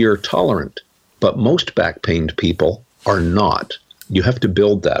shear tolerant. But most back pained people are not. You have to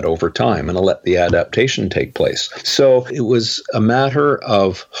build that over time and let the adaptation take place. So it was a matter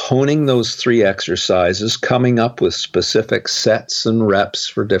of honing those three exercises, coming up with specific sets and reps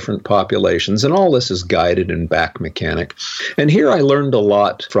for different populations, and all this is guided in back mechanic. And here I learned a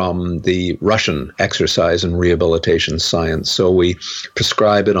lot from the Russian exercise and rehabilitation science. So we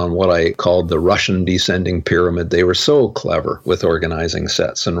prescribe it on what I called the Russian descending pyramid. They were so clever with organizing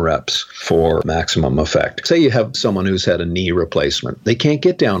sets and reps for maximum effect. Say you have someone who's had a knee replacement. They can't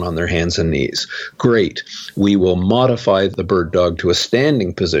get down on their hands and knees. Great. We will modify the bird dog to a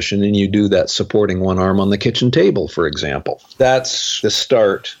standing position, and you do that supporting one arm on the kitchen table, for example. That's the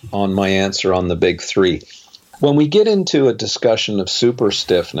start on my answer on the big three. When we get into a discussion of super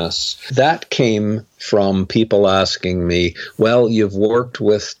stiffness, that came from people asking me, well, you've worked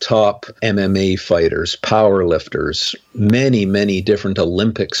with top MMA fighters, power lifters, many, many different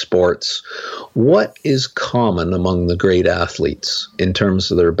Olympic sports. What is common among the great athletes in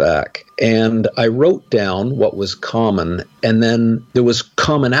terms of their back? And I wrote down what was common, and then there was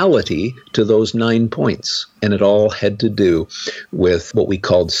commonality to those 9 points. And it all had to do with what we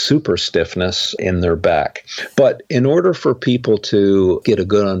called super stiffness in their back. But in order for people to get a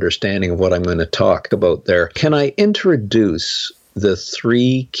good understanding of what I'm going to talk about there, can I introduce the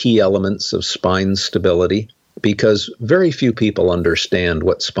three key elements of spine stability? Because very few people understand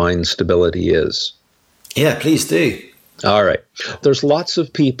what spine stability is. Yeah, please do. All right. There's lots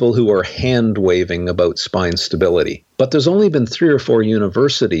of people who are hand-waving about spine stability, but there's only been 3 or 4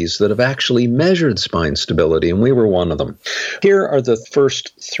 universities that have actually measured spine stability, and we were one of them. Here are the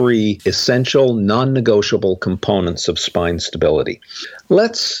first 3 essential, non-negotiable components of spine stability.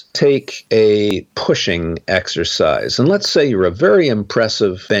 Let's take a pushing exercise, and let's say you're a very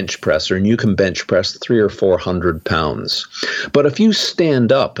impressive bench presser, and you can bench press 300 or 400 pounds. But if you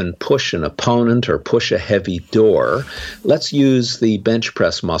stand up and push an opponent or push a heavy door, let's use the bench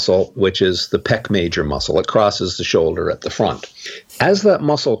press muscle, which is the pec major muscle. It crosses the shoulder at the front. As that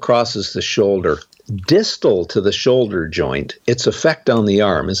muscle crosses the shoulder, distal to the shoulder joint, its effect on the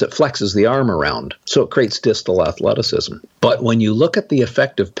arm is it flexes the arm around, so it creates distal athleticism. But when you look at the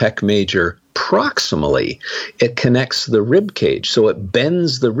effect of pec major proximally, it connects the rib cage, so it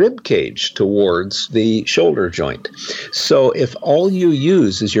bends the rib cage towards the shoulder joint. So if all you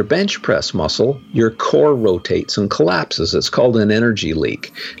use is your bench press muscle, your core rotates and collapses. It's called an energy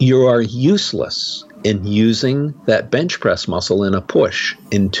leak. You are useless in using that bench press muscle in a push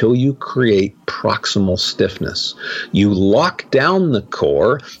until you create proximal stiffness. You lock down the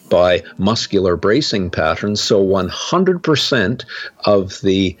core by muscular bracing patterns, so 100% of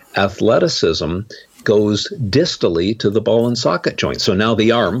the athleticism goes distally to the ball and socket joint. So now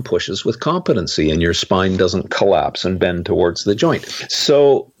the arm pushes with competency and your spine doesn't collapse and bend towards the joint.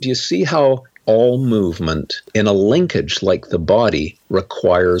 So do you see how all movement in a linkage like the body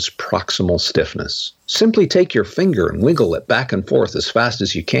requires proximal stiffness? Simply take your finger and wiggle it back and forth as fast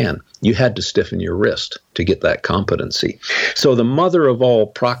as you can. You had to stiffen your wrist to get that competency. So the mother of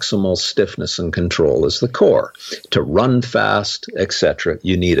all proximal stiffness and control is the core. To run fast, etc.,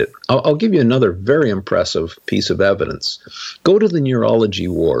 you need it. I'll give you another very impressive piece of evidence. Go to the neurology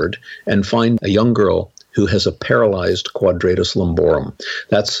ward and find a young girl who has a paralyzed quadratus lumborum.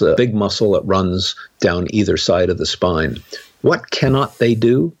 That's a big muscle that runs down either side of the spine. What cannot they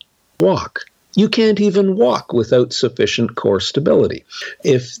do? Walk. You can't even walk without sufficient core stability.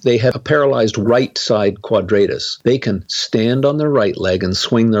 If they have a paralyzed right side quadratus, they can stand on their right leg and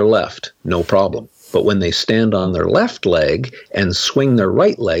swing their left, no problem. But when they stand on their left leg and swing their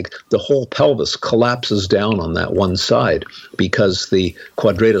right leg, the whole pelvis collapses down on that one side because the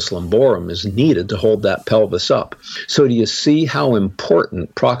quadratus lumborum is needed to hold that pelvis up. So do you see how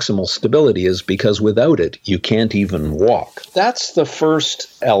important proximal stability is? Because without it, you can't even walk. That's the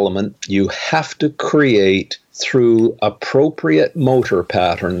first element. You have to create through appropriate motor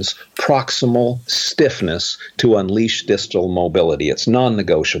patterns, proximal stiffness to unleash distal mobility. It's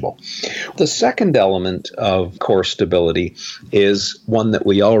non-negotiable. The second element of core stability is one that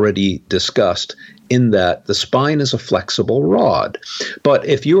we already discussed, in that the spine is a flexible rod. But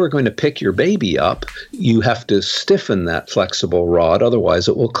if you are going to pick your baby up, you have to stiffen that flexible rod, otherwise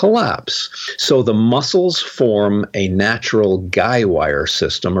it will collapse. So the muscles form a natural guy wire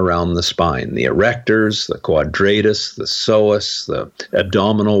system around the spine. The erectors, the quadratus, the psoas, the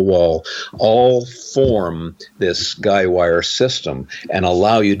abdominal wall, all form this guy wire system and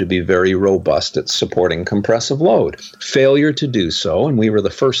allow you to be very robust at supporting compressive load. Failure to do so, and we were the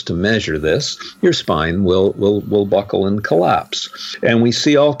first to measure this, your spine will buckle and collapse. And we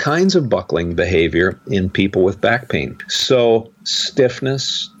see all kinds of buckling behavior in people with back pain. So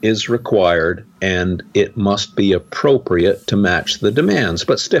stiffness is required, and it must be appropriate to match the demands.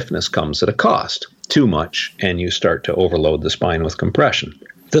 But stiffness comes at a cost. Too much, and you start to overload the spine with compression.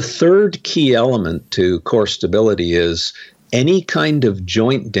 The third key element to core stability is any kind of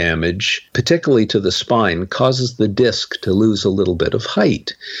joint damage, particularly to the spine, causes the disc to lose a little bit of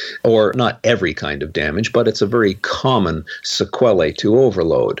height. Or not every kind of damage, but it's a very common sequelae to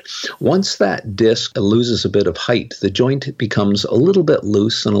overload. Once that disc loses a bit of height, the joint becomes a little bit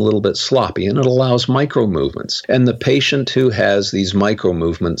loose and a little bit sloppy, and it allows micro movements. And the patient who has these micro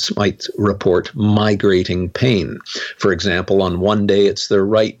movements might report migrating pain. For example, on one day it's their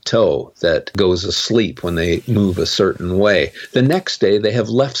right toe that goes asleep when they move a certain way. The next day, they have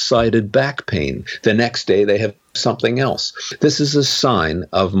left-sided back pain. The next day, they have something else. This is a sign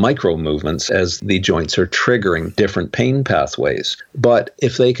of micro movements as the joints are triggering different pain pathways. But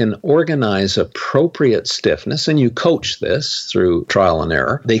if they can organize appropriate stiffness, and you coach this through trial and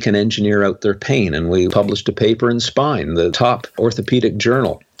error, they can engineer out their pain. And we published a paper in Spine, the top orthopedic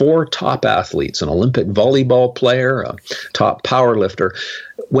journal. 4 top athletes, an Olympic volleyball player, a top power lifter.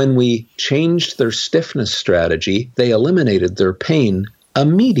 When we changed their stiffness strategy, they eliminated their pain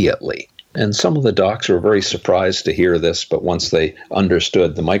immediately. And some of the docs were very surprised to hear this, but once they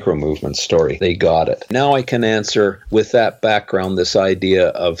understood the micro-movement story, they got it. Now I can answer, with that background, this idea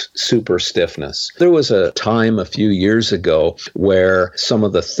of super stiffness. There was a time a few years ago where some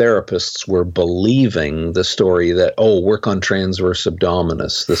of the therapists were believing the story that, work on transverse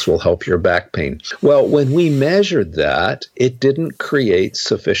abdominis, this will help your back pain. Well, when we measured that, it didn't create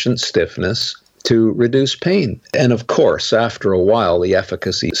sufficient stiffness to reduce pain. And of course, after a while, the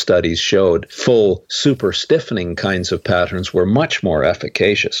efficacy studies showed full super stiffening kinds of patterns were much more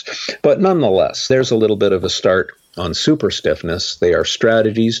efficacious. But nonetheless, there's a little bit of a start on super stiffness. They are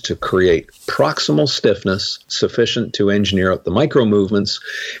strategies to create proximal stiffness sufficient to engineer out the micro movements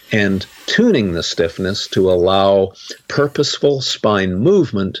and tuning the stiffness to allow purposeful spine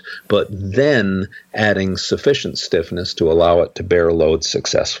movement, but then adding sufficient stiffness to allow it to bear load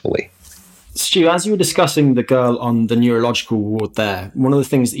successfully. Stu, as you were discussing the girl on the neurological ward there, one of the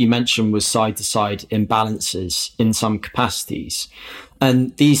things that you mentioned was side-to-side imbalances in some capacities.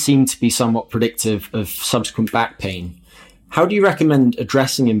 And these seem to be somewhat predictive of subsequent back pain. How do you recommend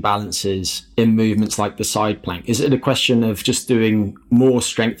addressing imbalances in movements like the side plank? Is it a question of just doing more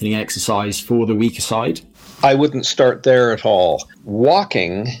strengthening exercise for the weaker side? I wouldn't start there at all.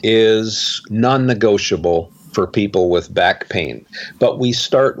 Walking is non-negotiable for people with back pain. But we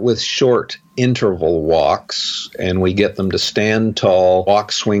start with short interval walks, and we get them to stand tall,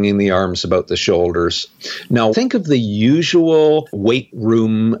 walk swinging the arms about the shoulders. Now, think of the usual weight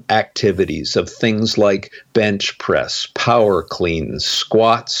room activities of things like bench press, power cleans,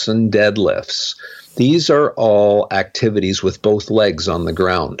 squats, and deadlifts. These are all activities with both legs on the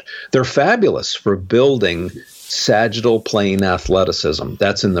ground. They're fabulous for building sagittal plane athleticism.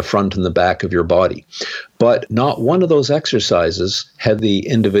 That's in the front and the back of your body. But not one of those exercises had the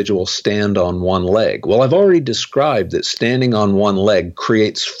individual stand on one leg. Well, I've already described that standing on one leg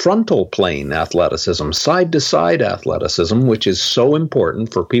creates frontal plane athleticism, side-to-side athleticism, which is so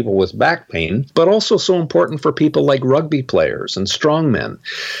important for people with back pain, but also so important for people like rugby players and strongmen,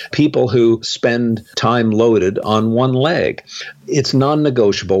 people who spend time loaded on one leg. It's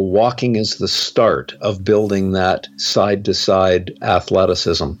non-negotiable. Walking is the start of building that side-to-side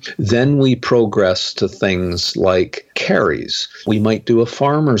athleticism. Then we progress to things like carries. We might do a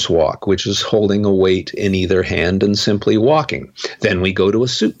farmer's walk, which is holding a weight in either hand and simply walking. Then we go to a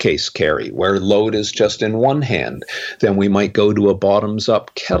suitcase carry, where load is just in one hand. Then we might go to a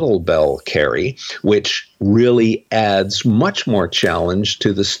bottoms-up kettlebell carry, which really adds much more challenge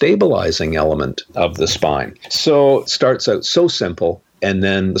to the stabilizing element of the spine. So it starts out so simple, and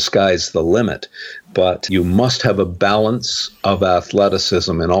then the sky's the limit. But you must have a balance of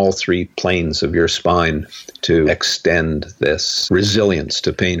athleticism in all three planes of your spine to extend this resilience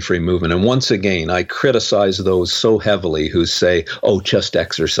to pain-free movement. And once again, I criticize those so heavily who say, oh, just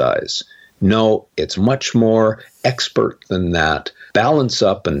exercise. No, it's much more expert than that. Balance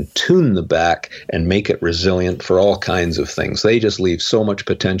up and tune the back and make it resilient for all kinds of things. They just leave so much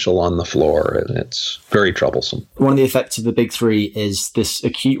potential on the floor, and it's very troublesome. One of the effects of the big three is this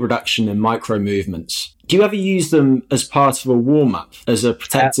acute reduction in micro movements. Do you ever use them as part of a warm-up, as a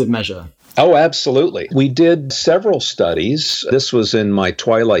protective measure? Oh, absolutely. We did several studies. This was in my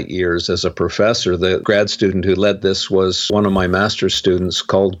twilight years as a professor. The grad student who led this was one of my master's students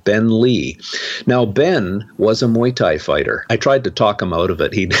called Ben Lee. Now, Ben was a Muay Thai fighter. I tried to talk him out of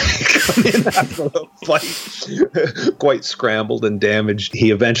it. He'd come in after the fight, quite scrambled and damaged.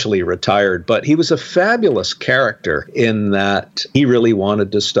 He eventually retired, but he was a fabulous character in that he really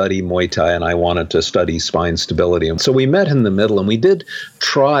wanted to study Muay Thai and I wanted to study spine stability. And so we met in the middle and we did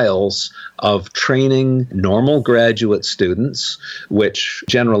trials of training normal graduate students, which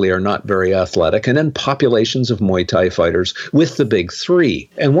generally are not very athletic, and then populations of Muay Thai fighters with the big three.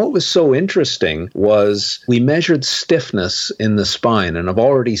 And what was so interesting was we measured stiffness in the spine, and I've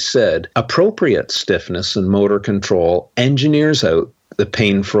already said appropriate stiffness and motor control engineers out the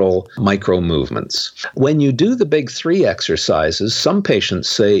painful micro movements. When you do the big three exercises, some patients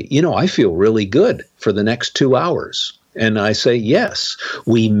say, I feel really good for the next 2 hours. And I say, yes,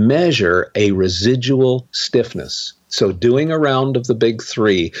 we measure a residual stiffness. So doing a round of the big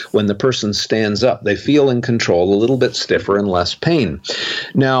three, when the person stands up, they feel in control, a little bit stiffer and less pain.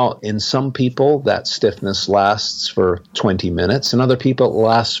 Now, in some people, that stiffness lasts for 20 minutes, and other people it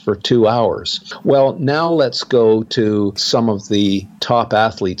lasts for 2 hours. Well, now let's go to some of the top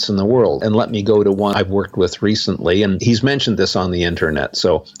athletes in the world. And let me go to one I've worked with recently, and he's mentioned this on the internet.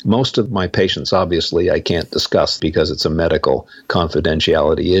 So most of my patients, obviously, I can't discuss because it's a medical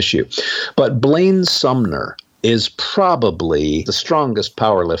confidentiality issue. But Blaine Sumner is probably the strongest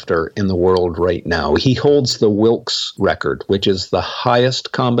powerlifter in the world right now. He holds the Wilks record, which is the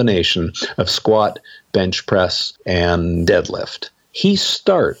highest combination of squat, bench press, and deadlift. He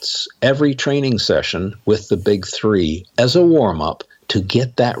starts every training session with the big three as a warm-up to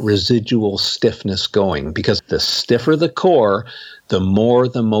get that residual stiffness going, because the stiffer the core, the more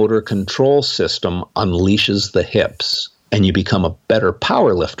the motor control system unleashes the hips. And you become a better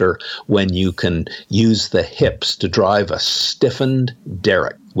power lifter when you can use the hips to drive a stiffened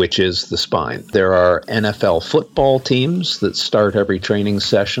derrick, which is the spine. There are NFL football teams that start every training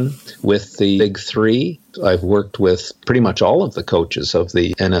session with the big three. I've worked with pretty much all of the coaches of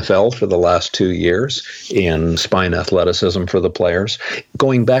the NFL for the last 2 years in spine athleticism for the players.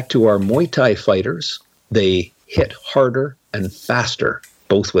 Going back to our Muay Thai fighters, they hit harder and faster,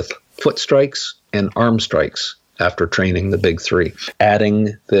 both with foot strikes and arm strikes, after training the big three.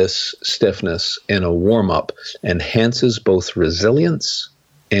 Adding this stiffness in a warm-up enhances both resilience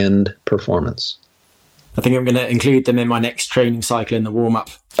and performance. I think I'm going to include them in my next training cycle in the warm-up.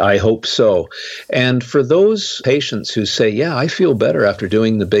 I hope so. And for those patients who say, yeah, I feel better after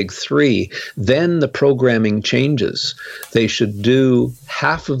doing the big three, then the programming changes. They should do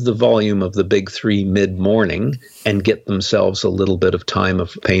half of the volume of the big three mid-morning and get themselves a little bit of time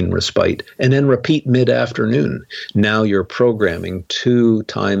of pain respite, and then repeat mid-afternoon. Now you're programming 2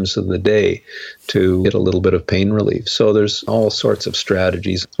 times of the day to get a little bit of pain relief. So there's all sorts of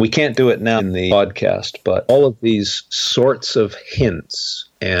strategies. We can't do it now in the podcast, but all of these sorts of hints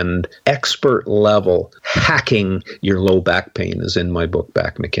and expert level hacking your low back pain is in my book,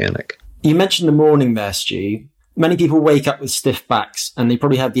 Back Mechanic. You mentioned the morning there, Stu. Many people wake up with stiff backs and they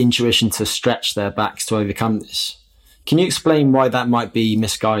probably have the intuition to stretch their backs to overcome this. Can you explain why that might be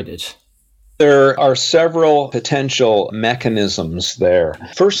misguided? There are several potential mechanisms there.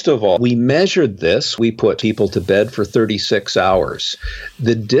 First of all, we measured this. We put people to bed for 36 hours.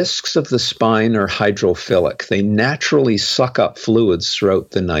 The discs of the spine are hydrophilic. They naturally suck up fluids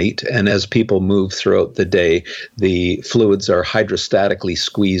throughout the night, and as people move throughout the day, the fluids are hydrostatically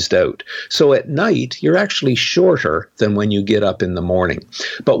squeezed out. So at night, you're actually shorter than when you get up in the morning.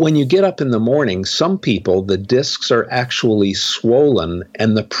 But when you get up in the morning, some people, the discs are actually swollen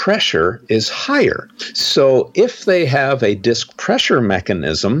and the pressure is higher. So if they have a disc pressure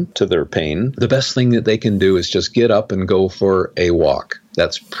mechanism to their pain, the best thing that they can do is just get up and go for a walk.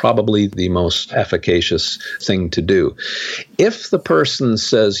 That's probably the most efficacious thing to do. If the person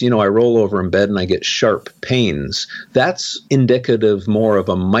says, I roll over in bed and I get sharp pains, that's indicative more of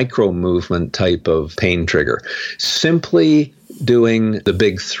a micro movement type of pain trigger. Simply doing the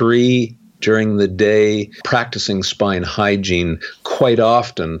big three during the day, practicing spine hygiene quite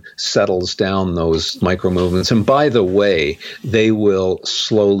often settles down those micro movements. And by the way, they will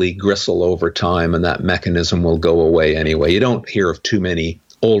slowly gristle over time and that mechanism will go away anyway. You don't hear of too many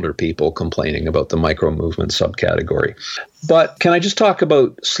older people complaining about the micro movement subcategory. But can I just talk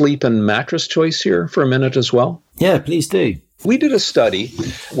about sleep and mattress choice here for a minute as well? Yeah, please do. We did a study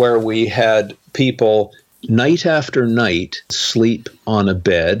where we had people night after night sleep on a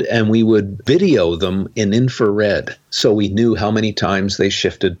bed, and we would video them in infrared. So we knew how many times they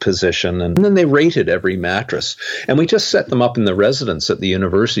shifted position, and then they rated every mattress. And we just set them up in the residence at the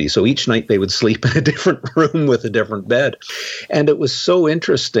university. So each night they would sleep in a different room with a different bed. And it was so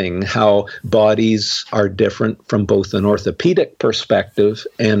interesting how bodies are different from both an orthopedic perspective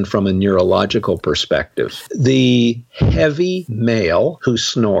and from a neurological perspective. The heavy male who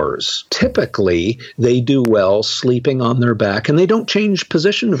snores, typically they do well sleeping on their back, and they don't change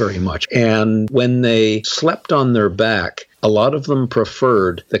position very much. And when they slept on their back, a lot of them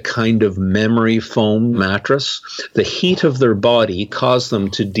preferred the kind of memory foam mattress. The heat of their body caused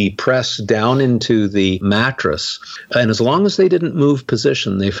them to depress down into the mattress. And as long as they didn't move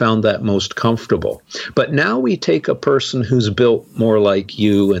position, they found that most comfortable. But now we take a person who's built more like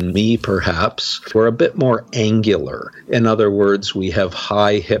you and me, perhaps. We're a bit more angular. In other words, we have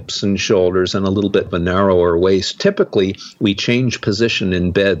high hips and shoulders and a little bit of a narrower waist. Typically, we change position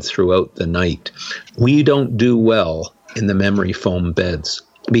in bed throughout the night. We don't do well in the memory foam beds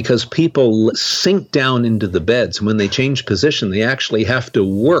because people sink down into the beds. And when they change position, they actually have to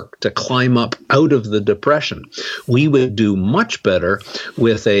work to climb up out of the depression. We would do much better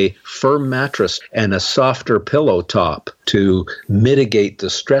with a firm mattress and a softer pillow top to mitigate the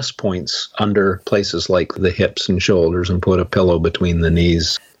stress points under places like the hips and shoulders and put a pillow between the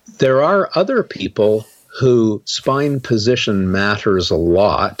knees. There are other people who spine position matters a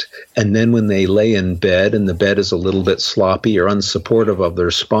lot, and then when they lay in bed and the bed is a little bit sloppy or unsupportive of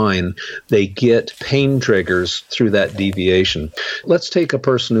their spine, they get pain triggers through that deviation. Let's take a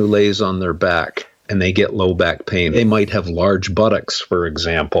person who lays on their back and they get low back pain. They might have large buttocks, for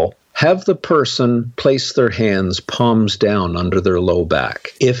example. Have the person place their hands palms down under their low back.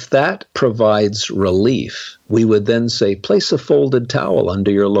 If that provides relief, we would then say, place a folded towel under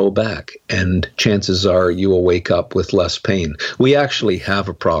your low back, and chances are you will wake up with less pain. We actually have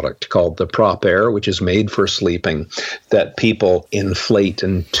a product called the Prop Air, which is made for sleeping, that people inflate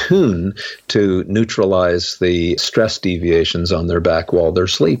and tune to neutralize the stress deviations on their back while they're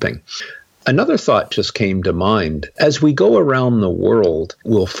sleeping. Another thought just came to mind. As we go around the world,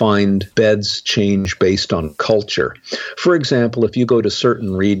 we'll find beds change based on culture. For example, if you go to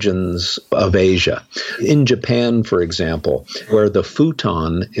certain regions of Asia, in Japan, for example, where the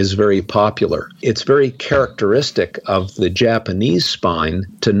futon is very popular, it's very characteristic of the Japanese spine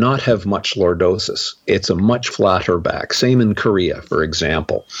to not have much lordosis. It's a much flatter back. Same in Korea, for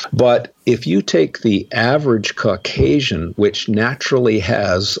example. But if you take the average Caucasian, which naturally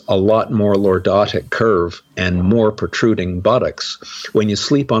has a lot more lordotic curve and more protruding buttocks, when you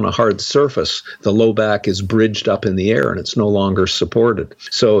sleep on a hard surface, the low back is bridged up in the air and it's no longer supported.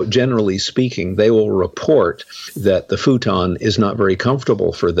 So generally speaking, they will report that the futon is not very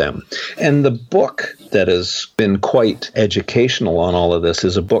comfortable for them. And the book that has been quite educational on all of this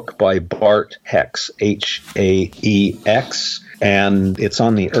is a book by Bart Hex, Haex. And it's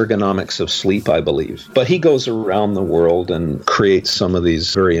on the ergonomics of sleep, I believe. But he goes around the world and creates some of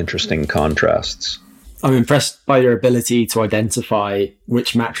these very interesting contrasts. I'm impressed by your ability to identify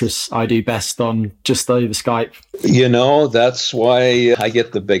which mattress I do best on just over Skype. That's why I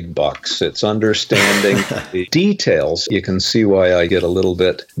get the big bucks. It's understanding the details. You can see why I get a little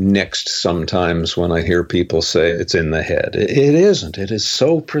bit nixed sometimes when I hear people say it's in the head. It isn't. It is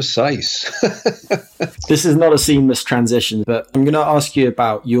so precise. This is not a seamless transition, but I'm going to ask you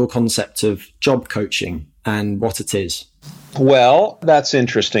about your concept of job coaching and what it is. Well, that's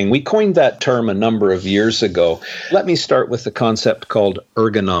interesting. We coined that term a number of years ago. Let me start with the concept called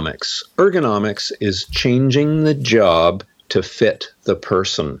ergonomics. Ergonomics is changing the job to fit the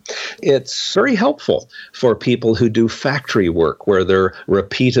person. It's very helpful for people who do factory work where they're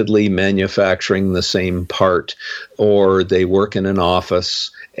repeatedly manufacturing the same part, or they work in an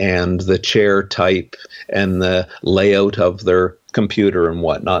office and the chair type and the layout of their computer and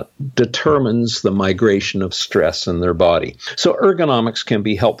whatnot determines the migration of stress in their body. So ergonomics can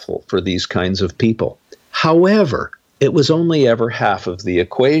be helpful for these kinds of people. However, it was only ever half of the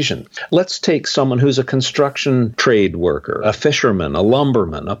equation. Let's take someone who's a construction trade worker, a fisherman, a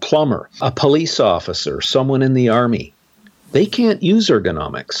lumberman, a plumber, a police officer, someone in the army. They can't use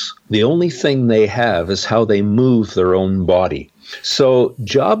ergonomics. The only thing they have is how they move their own body. So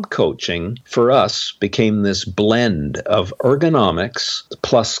job coaching for us became this blend of ergonomics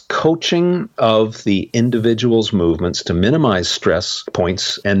plus coaching of the individual's movements to minimize stress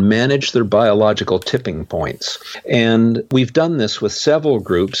points and manage their biological tipping points. And we've done this with several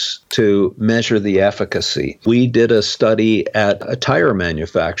groups to measure the efficacy. We did a study at a tire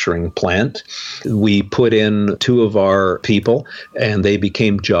manufacturing plant. We put in 2 of our people and they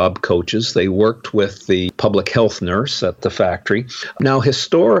became job coaches. They worked with the public health nurse at the factory. Now,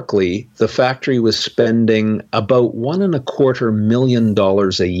 historically, the factory was spending about $1.25 million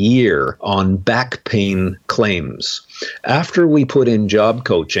a year on back pain claims. After we put in job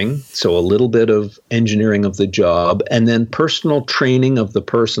coaching, so a little bit of engineering of the job, and then personal training of the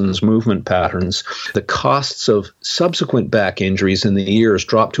person's movement patterns, the costs of subsequent back injuries in the years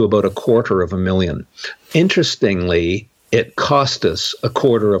dropped to about $250,000. Interestingly, it cost us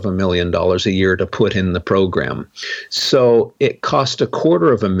 $250,000 a year to put in the program. So it cost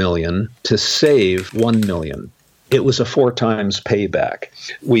 $250,000 to save $1 million. It was a 4 times payback.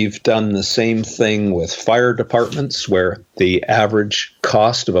 We've done the same thing with fire departments where the average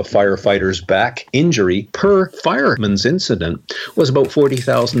cost of a firefighter's back injury per fireman's incident was about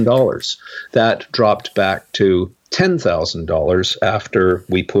 $40,000. That dropped back to $10,000 after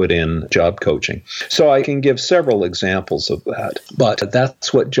we put in job coaching. So I can give several examples of that. But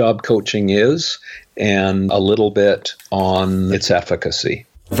that's what job coaching is, and a little bit on its efficacy.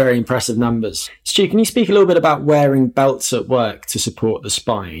 Very impressive numbers. Stu, can you speak a little bit about wearing belts at work to support the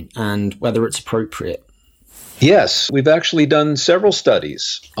spine and whether it's appropriate? Yes, we've actually done several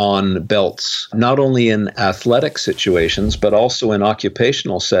studies on belts, not only in athletic situations, but also in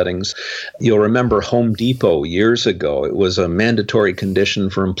occupational settings. You'll remember Home Depot years ago. It was a mandatory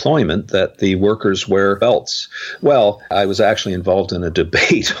condition for employment that the workers wear belts. Well, I was actually involved in a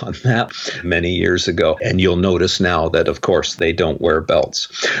debate on that many years ago, and you'll notice now that, of course, they don't wear belts.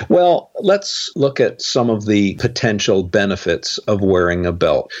 Well, let's look at some of the potential benefits of wearing a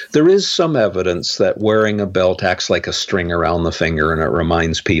belt. There is some evidence that wearing a belt acts like a string around the finger, and it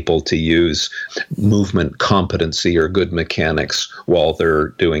reminds people to use movement competency or good mechanics while they're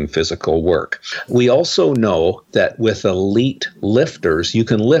doing physical work. We also know that with elite lifters, you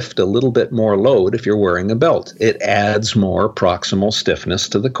can lift a little bit more load if you're wearing a belt. It adds more proximal stiffness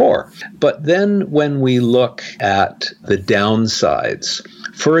to the core. But then when we look at the downsides,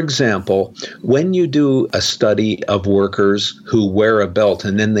 for example, when you do a study of workers who wear a belt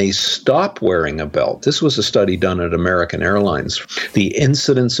and then they stop wearing a belt, this was a study done at American Airlines, the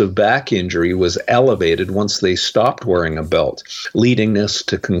incidence of back injury was elevated once they stopped wearing a belt, leading us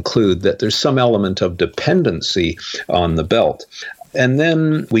to conclude that there's some element of dependency on the belt. And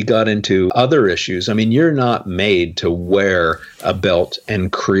then we got into other issues. I mean, you're not made to wear a belt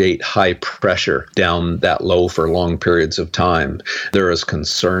and create high pressure down that low for long periods of time. There is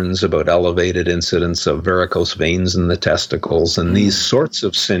concerns about elevated incidence of varicose veins in the testicles and these sorts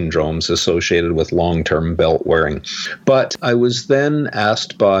of syndromes associated with long-term belt wearing. But I was then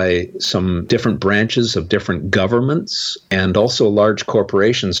asked by some different branches of different governments and also large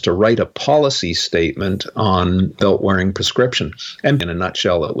corporations to write a policy statement on belt wearing prescription. And in a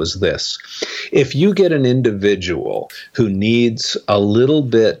nutshell, it was this. If you get an individual who needs a little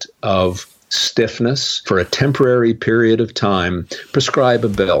bit of stiffness for a temporary period of time, prescribe a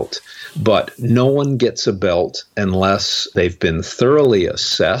belt. But no one gets a belt unless they've been thoroughly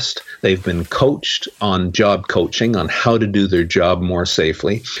assessed, they've been coached on job coaching on how to do their job more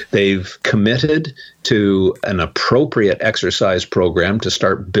safely, they've committed to an appropriate exercise program to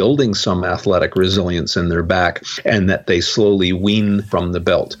start building some athletic resilience in their back, and that they slowly wean from the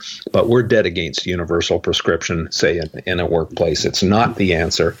belt. But we're dead against universal prescription, say, in a workplace. It's not the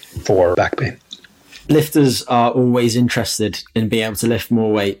answer for back pain. Lifters are always interested in being able to lift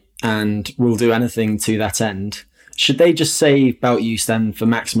more weight and will do anything to that end. Should they just save belt use then for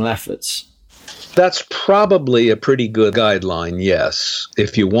maximal efforts? That's probably a pretty good guideline, yes.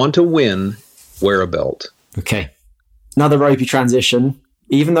 If you want to win, wear a belt. Okay. Another ropey transition.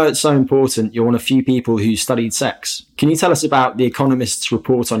 Even though it's so important, you're one of few people who studied sex. Can you tell us about The Economist's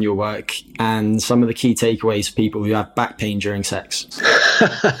report on your work and some of the key takeaways for people who have back pain during sex?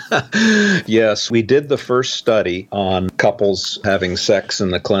 Yes, we did the first study on couples having sex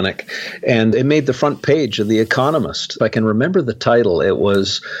in the clinic, and it made the front page of The Economist. If I can remember the title, it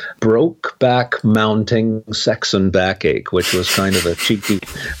was Broke Back Mounting Sex and Backache, which was kind of a cheeky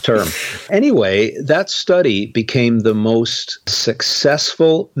term. Anyway, that study became the most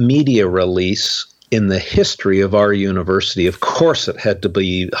successful media release in the history of our university. Of course, it had to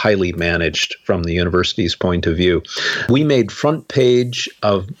be highly managed from the university's point of view. We made front page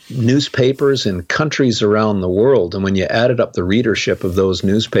of newspapers in countries around the world. And when you added up the readership of those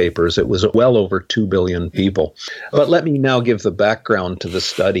newspapers, it was well over 2 billion people. But let me now give the background to the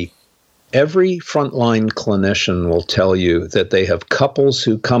study. Every frontline clinician will tell you that they have couples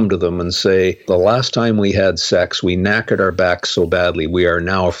who come to them and say, the last time we had sex, we knackered our back so badly, we are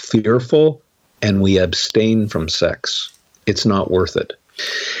now fearful and we abstain from sex. It's not worth it.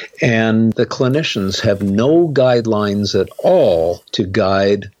 And the clinicians have no guidelines at all to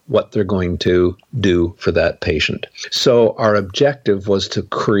guide what they're going to do for that patient. So our objective was to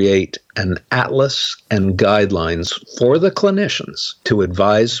create an atlas and guidelines for the clinicians to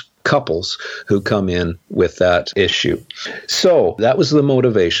advise couples who come in with that issue. So that was the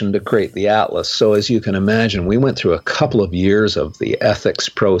motivation to create the atlas. So as you can imagine, we went through a couple of years of the ethics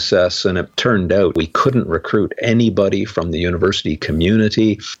process, and it turned out we couldn't recruit anybody from the university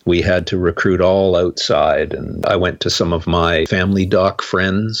community. We had to recruit all outside. And I went to some of my family doc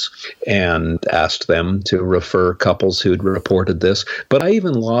friends and asked them to refer couples who'd reported this. But I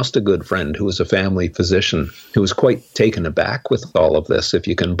even lost a good friend who was a family physician who was quite taken aback with all of this, if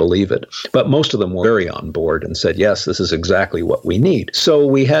you can believe it. But most of them were very on board and said, yes, this is exactly what we need. So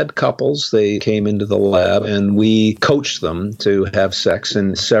we had couples, they came into the lab and we coached them to have sex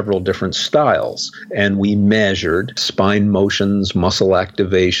in several different styles. And we measured spine motions, muscle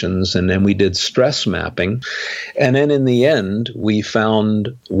activations, and then we did stress mapping. And then in the end, we found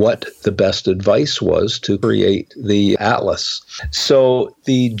what the best advice was to create the atlas. So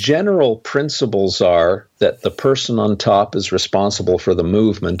the general principles are that the person on top is responsible for the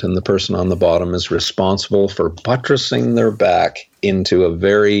movement and the person on the bottom is responsible for buttressing their back into a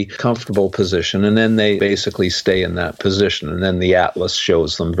very comfortable position. And then they basically stay in that position. And then the atlas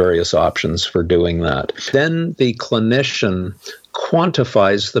shows them various options for doing that. Then the clinician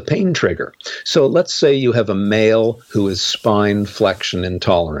quantifies the pain trigger. So let's say you have a male who is spine flexion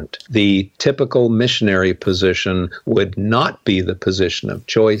intolerant. The typical missionary position would not be the position of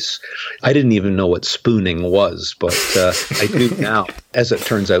choice. I didn't even know what spooning was, but I do now. As it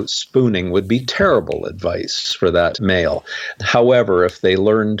turns out, spooning would be terrible advice for that male. However, if they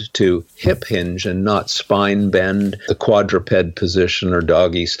learned to hip hinge and not spine bend, the quadruped position or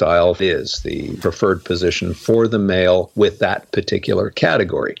doggy style is the preferred position for the male with that particular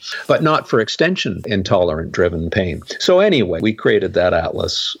category, but not for extension intolerant driven pain. So anyway, we created that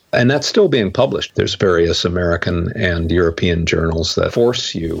atlas, and that's still being published. There's various American and European journals that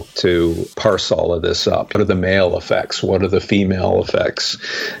force you to parse all of this up. What are the male effects? What are the female effects,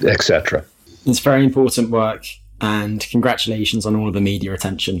 etc.? It's very important work, and congratulations on all of the media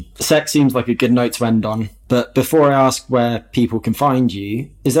attention. Sex seems like a good note to end on, but before I ask where people can find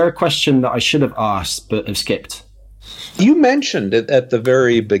you, is there a question that I should have asked but have skipped? You mentioned it at the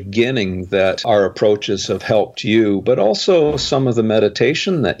very beginning that our approaches have helped you, but also some of the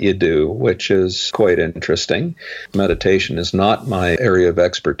meditation that you do, which is quite interesting. Meditation is not my area of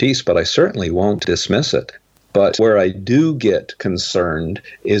expertise, but I certainly won't dismiss it. But where I do get concerned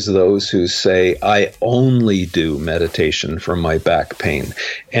is those who say, I only do meditation for my back pain.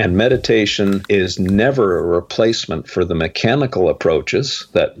 And meditation is never a replacement for the mechanical approaches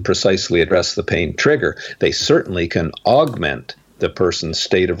that precisely address the pain trigger. They certainly can augment the person's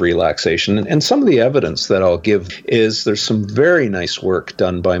state of relaxation. And some of the evidence that I'll give is there's some very nice work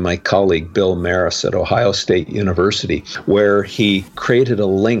done by my colleague Bill Maris at Ohio State University, where he created a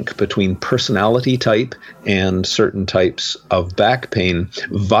link between personality type and certain types of back pain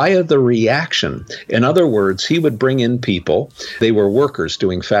via the reaction. In other words, he would bring in people, they were workers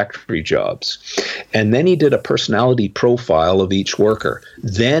doing factory jobs, and then he did a personality profile of each worker.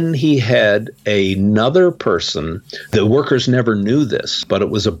 Then he had another person, the workers never knew this, but it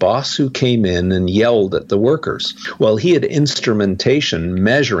was a boss who came in and yelled at the workers. Well, he had instrumentation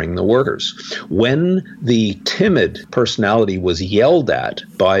measuring the workers. When the timid personality was yelled at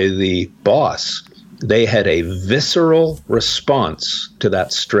by the boss, they had a visceral response to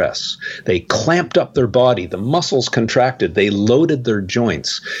that stress. They clamped up their body, the muscles contracted, they loaded their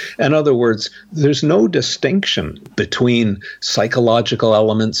joints. In other words, there's no distinction between psychological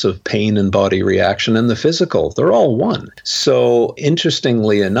elements of pain and body reaction and the physical. They're all one. So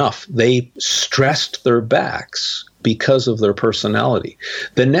interestingly enough, they stressed their backs because of their personality.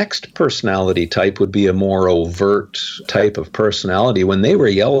 The next personality type would be a more overt type of personality. When they were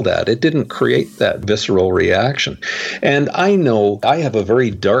yelled at, it didn't create that visceral reaction. And I know I have a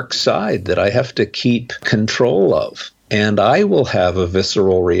very dark side that I have to keep control of. And I will have a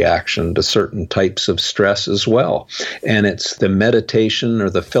visceral reaction to certain types of stress as well. And it's the meditation or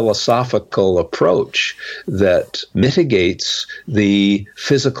the philosophical approach that mitigates the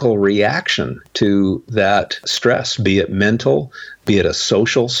physical reaction to that stress, be it mental, be it a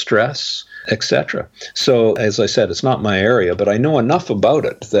social stress, etc. So, as I said, it's not my area, but I know enough about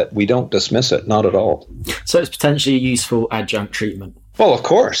it that we don't dismiss it, not at all. So it's potentially a useful adjunct treatment. Well, of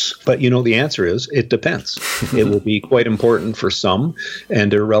course. But, the answer is it depends. It will be quite important for some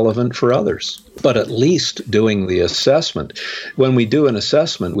and irrelevant for others. But at least doing the assessment. When we do an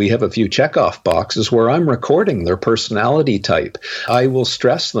assessment, we have a few checkoff boxes where I'm recording their personality type. I will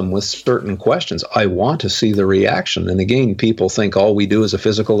stress them with certain questions. I want to see the reaction. And again, people think all we do is a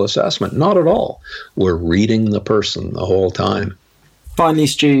physical assessment. Not at all. We're reading the person the whole time. Finally,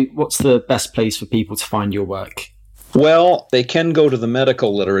 Stu, what's the best place for people to find your work? Well, they can go to the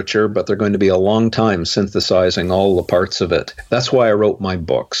medical literature, but they're going to be a long time synthesizing all the parts of it. That's why I wrote my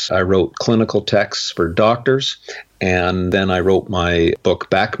books. I wrote clinical texts for doctors, and then I wrote my book,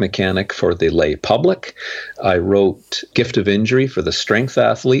 Back Mechanic, for the lay public. I wrote Gift of Injury for the strength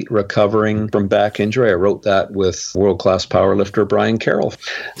athlete recovering from back injury. I wrote that with world-class powerlifter Brian Carroll.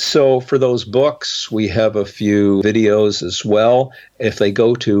 So for those books, we have a few videos as well. If they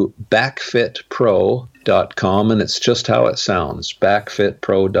go to backfitpro.com, and it's just how it sounds,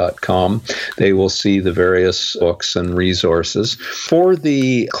 backfitpro.com. They will see the various books and resources. For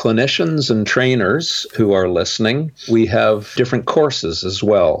the clinicians and trainers who are listening, we have different courses as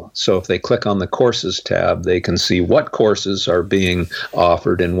well. So if they click on the courses tab, they can see what courses are being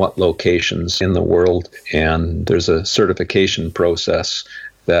offered in what locations in the world. And there's a certification process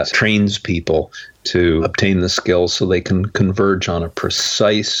that trains people to obtain the skills so they can converge on a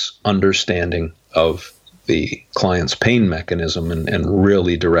precise understanding of the client's pain mechanism and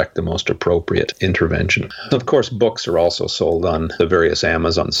really direct the most appropriate intervention. Of course, books are also sold on the various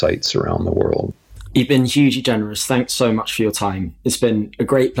Amazon sites around the world. You've been hugely generous. Thanks so much for your time. It's been a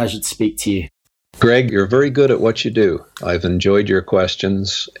great pleasure to speak to you. Greg, you're very good at what you do. I've enjoyed your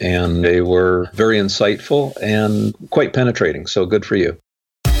questions, and they were very insightful and quite penetrating, so good for you.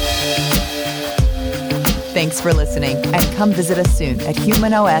 Thanks for listening, and come visit us soon at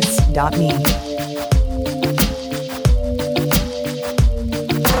humanos.me.